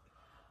people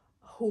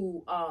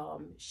who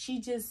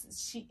she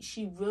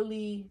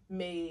really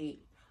made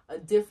a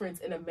difference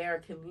in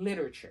American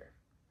literature.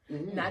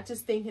 Mm-hmm. Not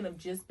just thinking of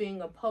just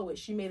being a poet.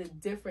 She made a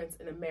difference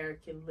in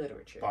American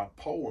literature. By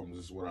poems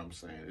is what I'm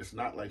saying. It's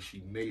not like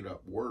she made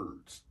up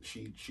words.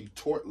 She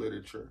taught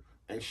literature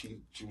and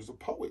she was a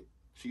poet.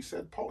 She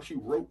said she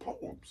wrote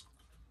poems.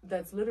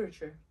 That's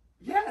literature.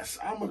 Yes,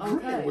 I'm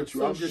agreeing with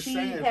you. So I'm just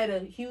saying. She had a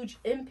huge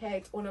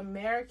impact on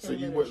American literature. So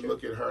you wouldn't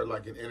look at her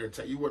like an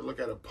entertainer? You wouldn't look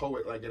at a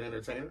poet like an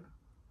entertainer?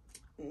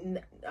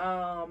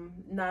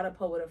 Not a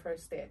poet of her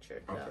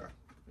stature. No. Okay.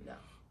 No.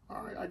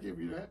 All right, I give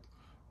you that.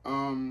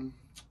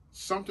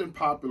 Something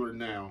popular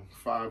now,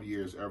 5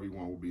 years,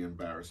 everyone will be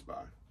embarrassed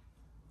by.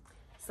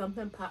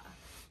 Something that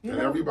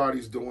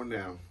everybody's doing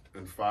now,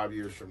 and 5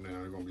 years from now,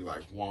 they're going to be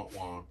like, womp,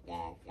 womp,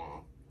 womp,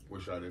 womp.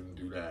 Wish I didn't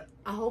do that.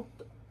 I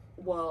hope,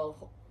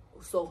 well...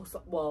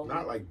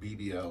 not like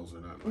BBLs or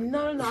nothing like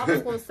that. No. I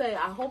was going to say,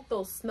 I hope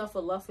those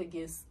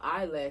snuffleupagus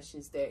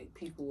eyelashes that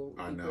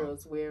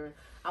girls wearing,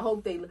 I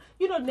hope they,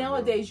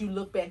 nowadays you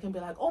look back and be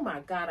like, oh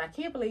my God, I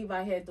can't believe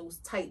I had those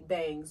tight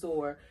bangs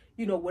or,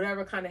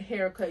 whatever kind of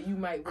haircut you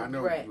might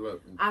regret.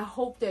 I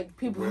hope that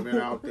people... Women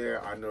out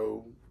there, I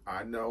know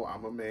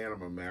I'm a man,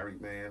 I'm a married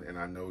man, and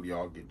I know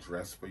y'all get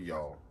dressed for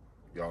y'all.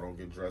 Y'all don't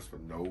get dressed for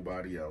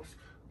nobody else.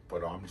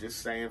 But I'm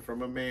just saying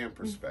from a man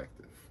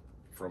perspective.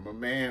 From a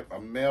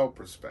male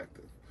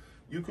perspective,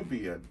 you could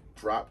be a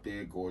drop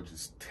dead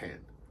gorgeous 10,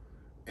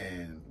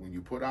 and when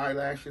you put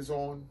eyelashes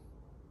on,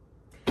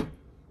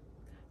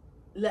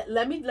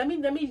 let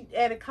me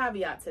add a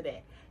caveat to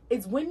that.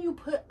 It's when you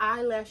put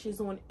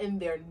eyelashes on and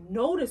they're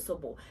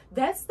noticeable.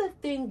 That's the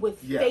thing with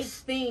fake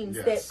things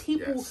that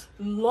people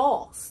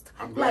lost.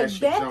 I'm glad she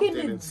jumped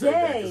in and said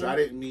that, because I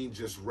didn't mean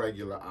just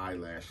regular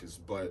eyelashes,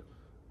 but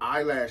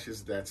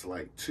eyelashes that's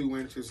like 2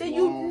 inches that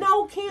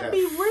long. Can't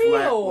be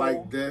real.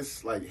 Like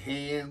this, like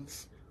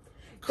hands.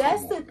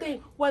 That's the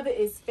thing. Whether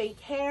it's fake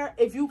hair,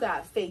 if you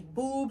got fake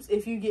boobs,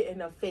 if you get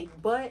in a fake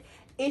butt,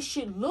 it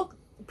should look.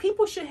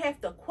 People should have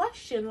to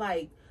question,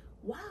 like,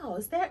 wow,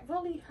 is that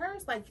really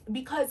hers? Like,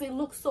 because it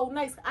looks so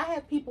nice. I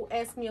have people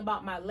ask me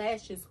about my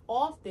lashes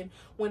often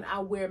when I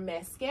wear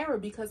mascara,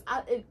 because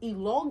it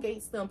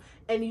elongates them,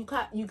 and you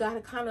got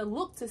to kind of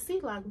look to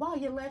see, like, wow,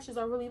 your lashes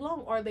are really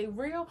long. Are they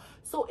real?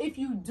 So if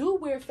you do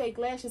wear fake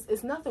lashes,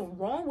 it's nothing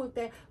wrong with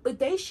that, but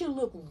they should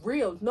look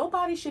real.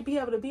 Nobody should be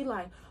able to be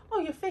like, oh,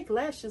 your fake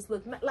lashes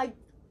look like.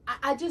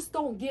 I just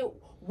don't get,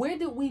 where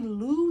did we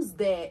lose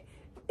that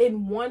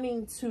in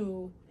wanting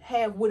to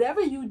have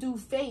whatever you do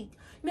fake?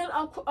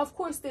 Now, of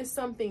course, there's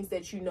some things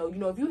that you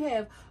know, if you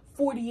have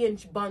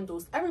 40-inch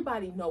bundles,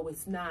 everybody know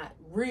it's not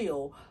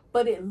real,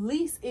 but at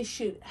least it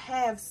should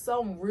have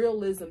some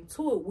realism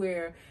to it,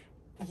 where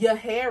your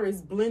hair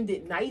is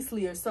blended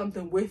nicely or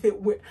something with it.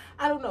 Where,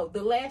 I don't know,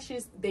 the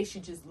lashes, they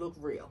should just look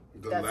real.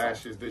 The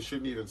lashes, they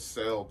shouldn't even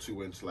sell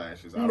 2-inch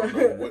lashes. I don't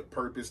know what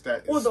purpose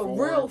that is or the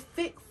for. real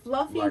thick,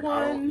 fluffy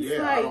ones.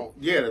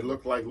 They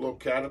look like little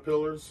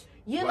caterpillars.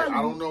 Yeah, like,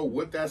 I don't know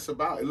what that's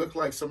about. It looked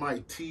like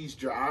somebody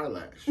teased your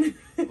eyelash.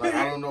 Like,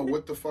 I don't know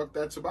what the fuck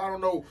that's about. I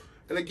don't know.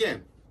 And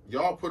again,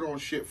 y'all put on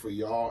shit for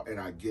y'all, and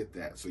I get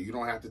that. So you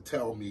don't have to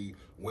tell me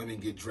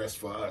women get dressed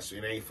for us.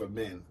 It ain't for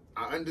men.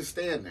 I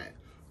understand that.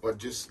 But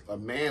just a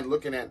man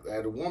looking at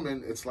a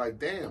woman, it's like,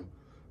 damn,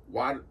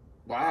 why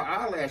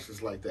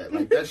eyelashes like that?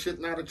 Like, that shit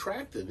not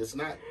attractive. It's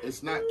not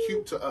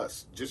cute to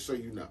us, just so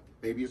you know.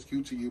 Maybe it's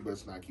cute to you, but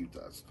it's not cute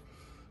to us.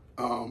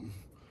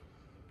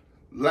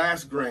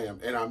 Last gram,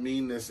 and I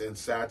mean this in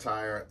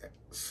satire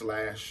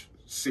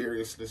 /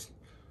 seriousness.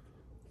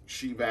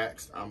 She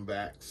vaxxed, I'm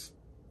vaxxed.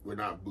 We're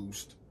not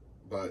boosted,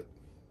 but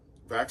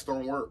vax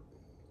don't work.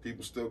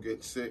 People still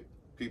get sick.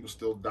 People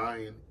still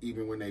dying,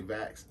 even when they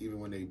vaxxed, even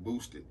when they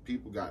boosted.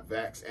 People got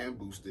vaxxed and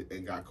boosted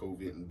and got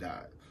COVID and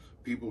died.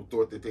 People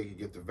thought that they could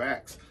get the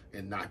vax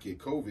and not get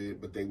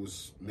COVID, but they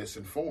was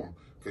misinformed,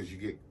 because you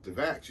get the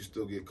vax, you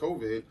still get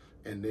COVID,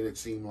 and then it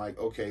seemed like,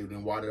 okay,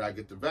 then why did I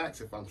get the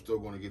vax if I'm still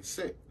going to get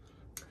sick?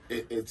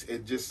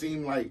 It just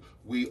seemed like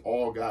we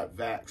all got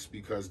vaxxed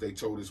because they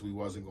told us we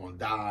wasn't going to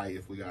die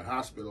if we got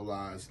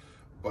hospitalized,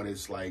 but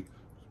it's like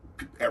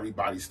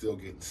everybody's still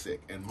getting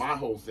sick. And my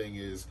whole thing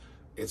is,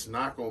 it's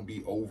not going to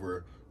be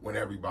over when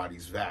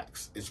everybody's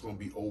vaxxed. It's going to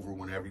be over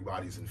when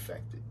everybody's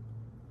infected.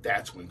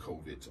 That's when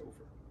COVID's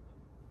over.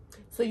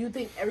 So you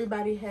think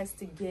everybody has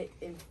to get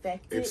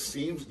infected? It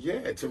seems, yeah.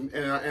 It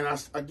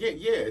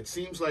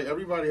seems like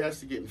everybody has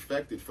to get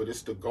infected for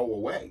this to go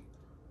away.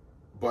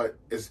 But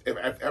if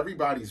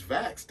everybody's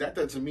vaxxed, that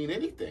doesn't mean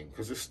anything,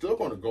 because it's still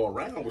going to go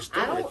around. We're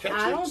still going to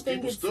catch it.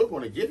 People still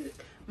going to get it.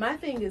 My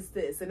thing is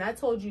this, and I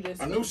told you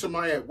this. I knew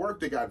somebody at work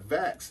that got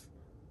vaxxed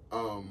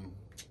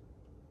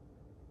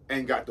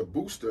and got the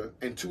booster,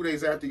 and 2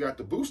 days after he got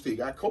the booster, he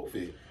got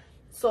COVID.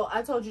 So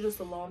I told you this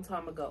a long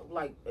time ago.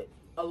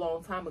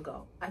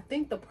 I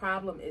think the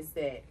problem is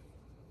that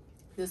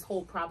this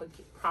whole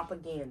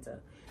propaganda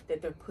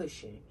that they're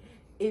pushing,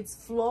 it's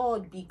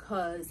flawed,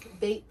 because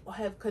they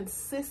have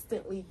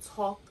consistently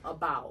talked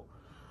about,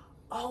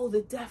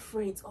 the death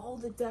rates.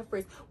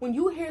 When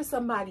you hear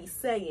somebody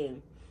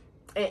saying,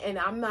 and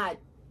I'm not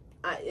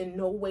in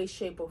no way,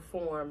 shape, or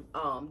form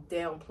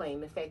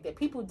downplaying the fact that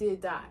people did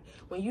die.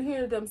 When you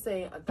hear them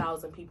saying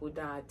 1,000 people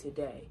died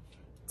today,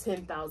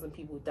 10,000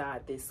 people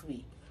died this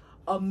week,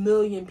 1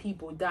 million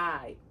people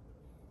died,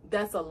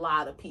 that's a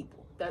lot of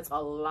people. That's a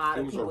lot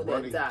of people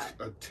that died.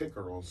 A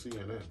ticker on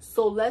CNN.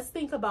 So let's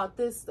think about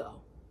this,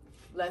 though.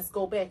 Let's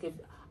go back.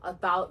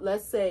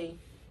 Let's say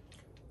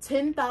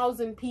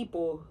 10,000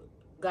 people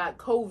got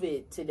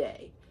COVID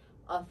today,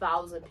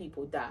 1,000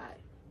 people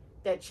died.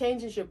 That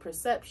changes your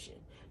perception.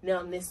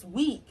 Now, this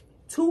week,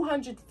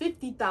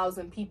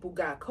 250,000 people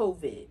got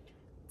COVID,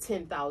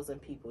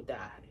 10,000 people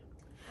died.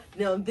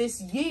 Now,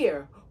 this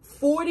year,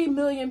 40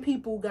 million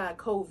people got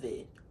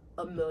COVID,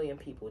 1 million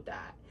people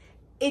died.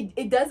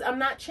 I'm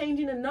not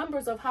changing the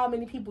numbers of how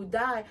many people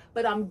died,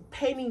 but I'm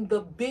painting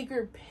the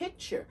bigger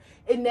picture.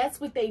 And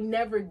that's what they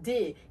never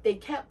did. They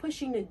kept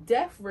pushing the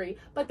death rate,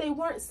 but they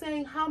weren't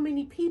saying how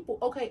many people.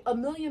 Okay, 1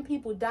 million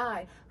people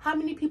died. How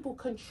many people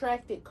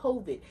contracted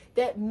COVID?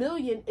 That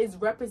million is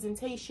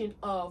representation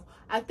of,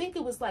 I think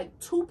it was like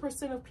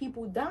 2% of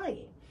people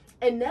dying.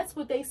 And that's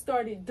what they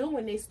started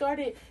doing. They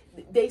started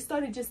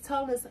just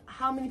telling us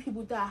how many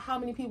people died.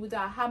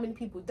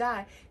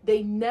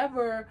 They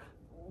never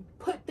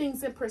put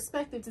things in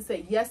perspective to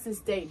say, yes,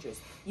 it's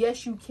dangerous.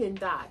 Yes, you can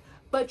die,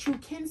 but you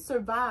can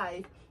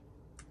survive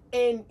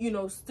and,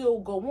 still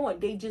go on.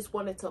 They just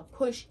wanted to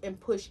push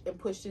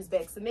this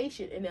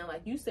vaccination. And then,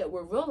 like you said,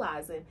 we're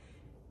realizing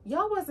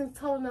y'all wasn't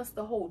telling us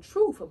the whole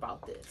truth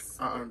about this.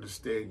 I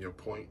understand your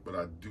point, but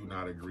I do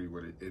not agree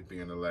with it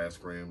being the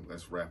last gram.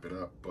 Let's wrap it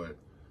up. But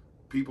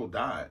people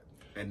died.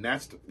 And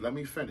let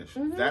me finish.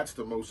 Mm-hmm. That's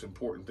the most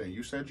important thing.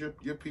 You said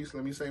your piece,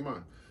 let me say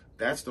mine.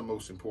 That's the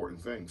most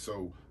important thing.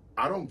 So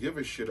I don't give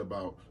a shit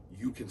about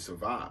you can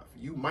survive.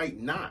 You might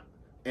not.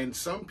 And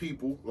some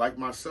people, like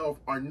myself,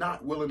 are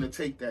not willing to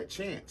take that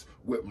chance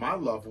with my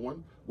loved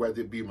one,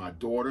 whether it be my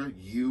daughter,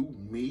 you,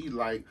 me,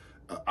 like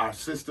our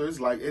sisters.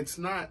 Like, it's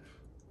not,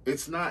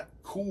 It's not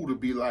cool to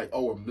be like,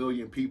 oh, 1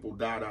 million people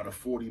died out of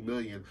 40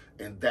 million,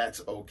 and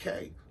that's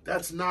okay.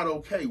 That's not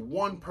okay.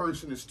 One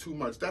person is too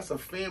much. That's a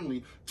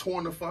family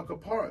torn the fuck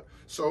apart.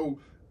 So,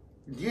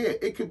 yeah,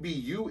 it could be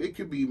you. It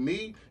could be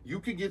me. You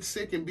could get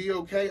sick and be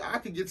okay. I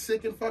could get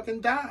sick and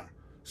fucking die.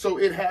 So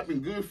it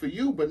happened good for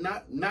you, but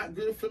not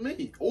good for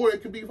me. Or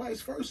it could be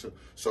vice versa.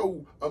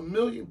 So 1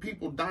 million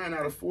people dying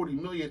out of 40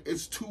 million,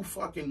 it's too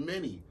fucking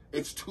many.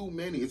 It's too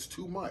many. It's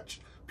too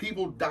much.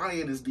 People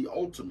dying is the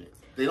ultimate.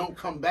 They don't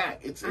come back.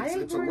 It's a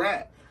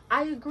wrap.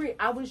 I agree.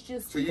 I was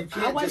just... So you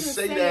can't just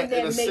say that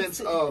in a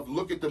sense of,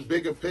 look at the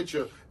bigger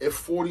picture. If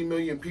 40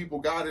 million people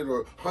got it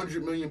or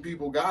 100 million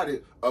people got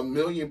it, 1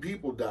 million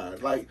people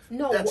died. Like,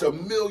 no, that's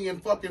 1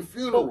 million fucking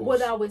funerals. But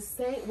what I was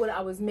saying, what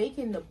I was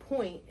making the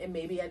point, and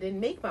maybe I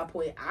didn't make my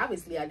point,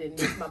 obviously I didn't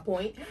make my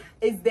point,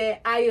 is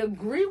that I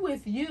agree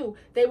with you.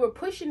 They were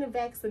pushing the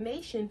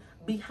vaccination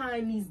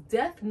behind these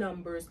death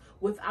numbers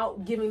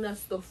without giving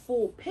us the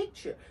full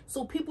picture.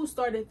 So people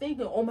started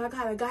thinking, oh my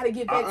God, I gotta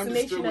get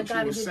vaccination. I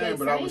gotta get vaccination.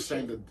 But I was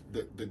saying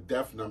the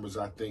death numbers,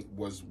 I think,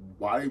 was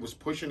why they was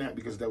pushing that,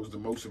 because that was the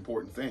most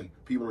important thing.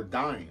 People are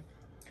dying.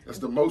 That's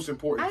the most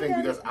important thing,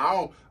 because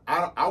I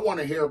want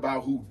to hear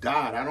about who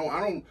died.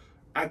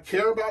 I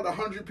care about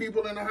 100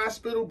 people in the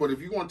hospital, but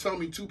if you want to tell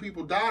me 2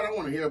 people died, I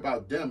want to hear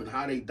about them and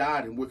how they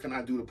died and what can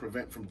I do to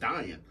prevent from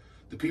dying.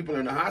 The people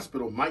in the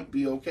hospital might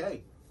be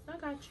okay. I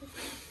got you.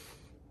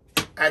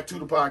 Act 2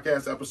 the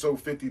podcast,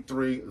 episode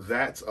 53.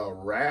 That's a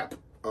wrap.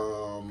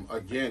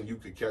 Again, you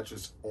can catch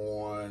us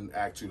on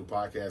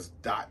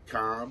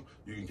A2TP.com.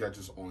 You can catch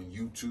us on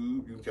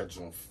YouTube. You can catch us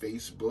on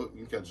Facebook.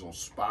 You can catch us on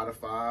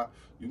Spotify.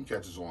 You can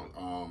catch us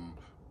on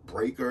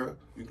Breaker.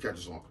 You can catch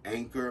us on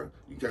Anchor.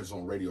 You can catch us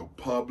on Radio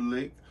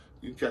Public.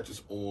 You can catch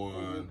us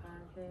on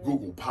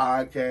Google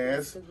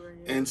Podcasts,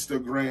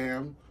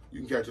 Instagram. You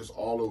can catch us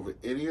all over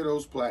any of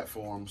those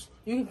platforms.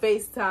 You can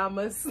FaceTime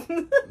us.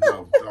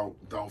 No,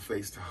 don't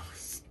FaceTime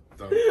us.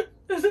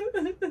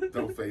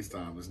 Don't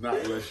FaceTime us. Not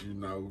unless you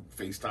know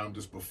FaceTimed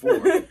us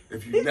before.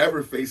 If you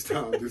never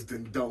FaceTimed us,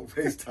 then don't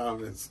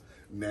FaceTime us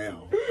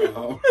now.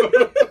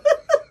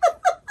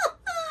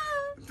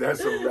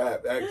 That's a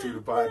wrap. Act 2 the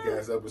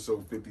podcast,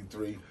 episode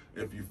 53.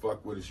 If you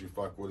fuck with us, you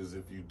fuck with us.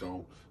 If you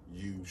don't,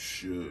 you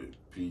should.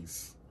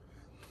 Peace.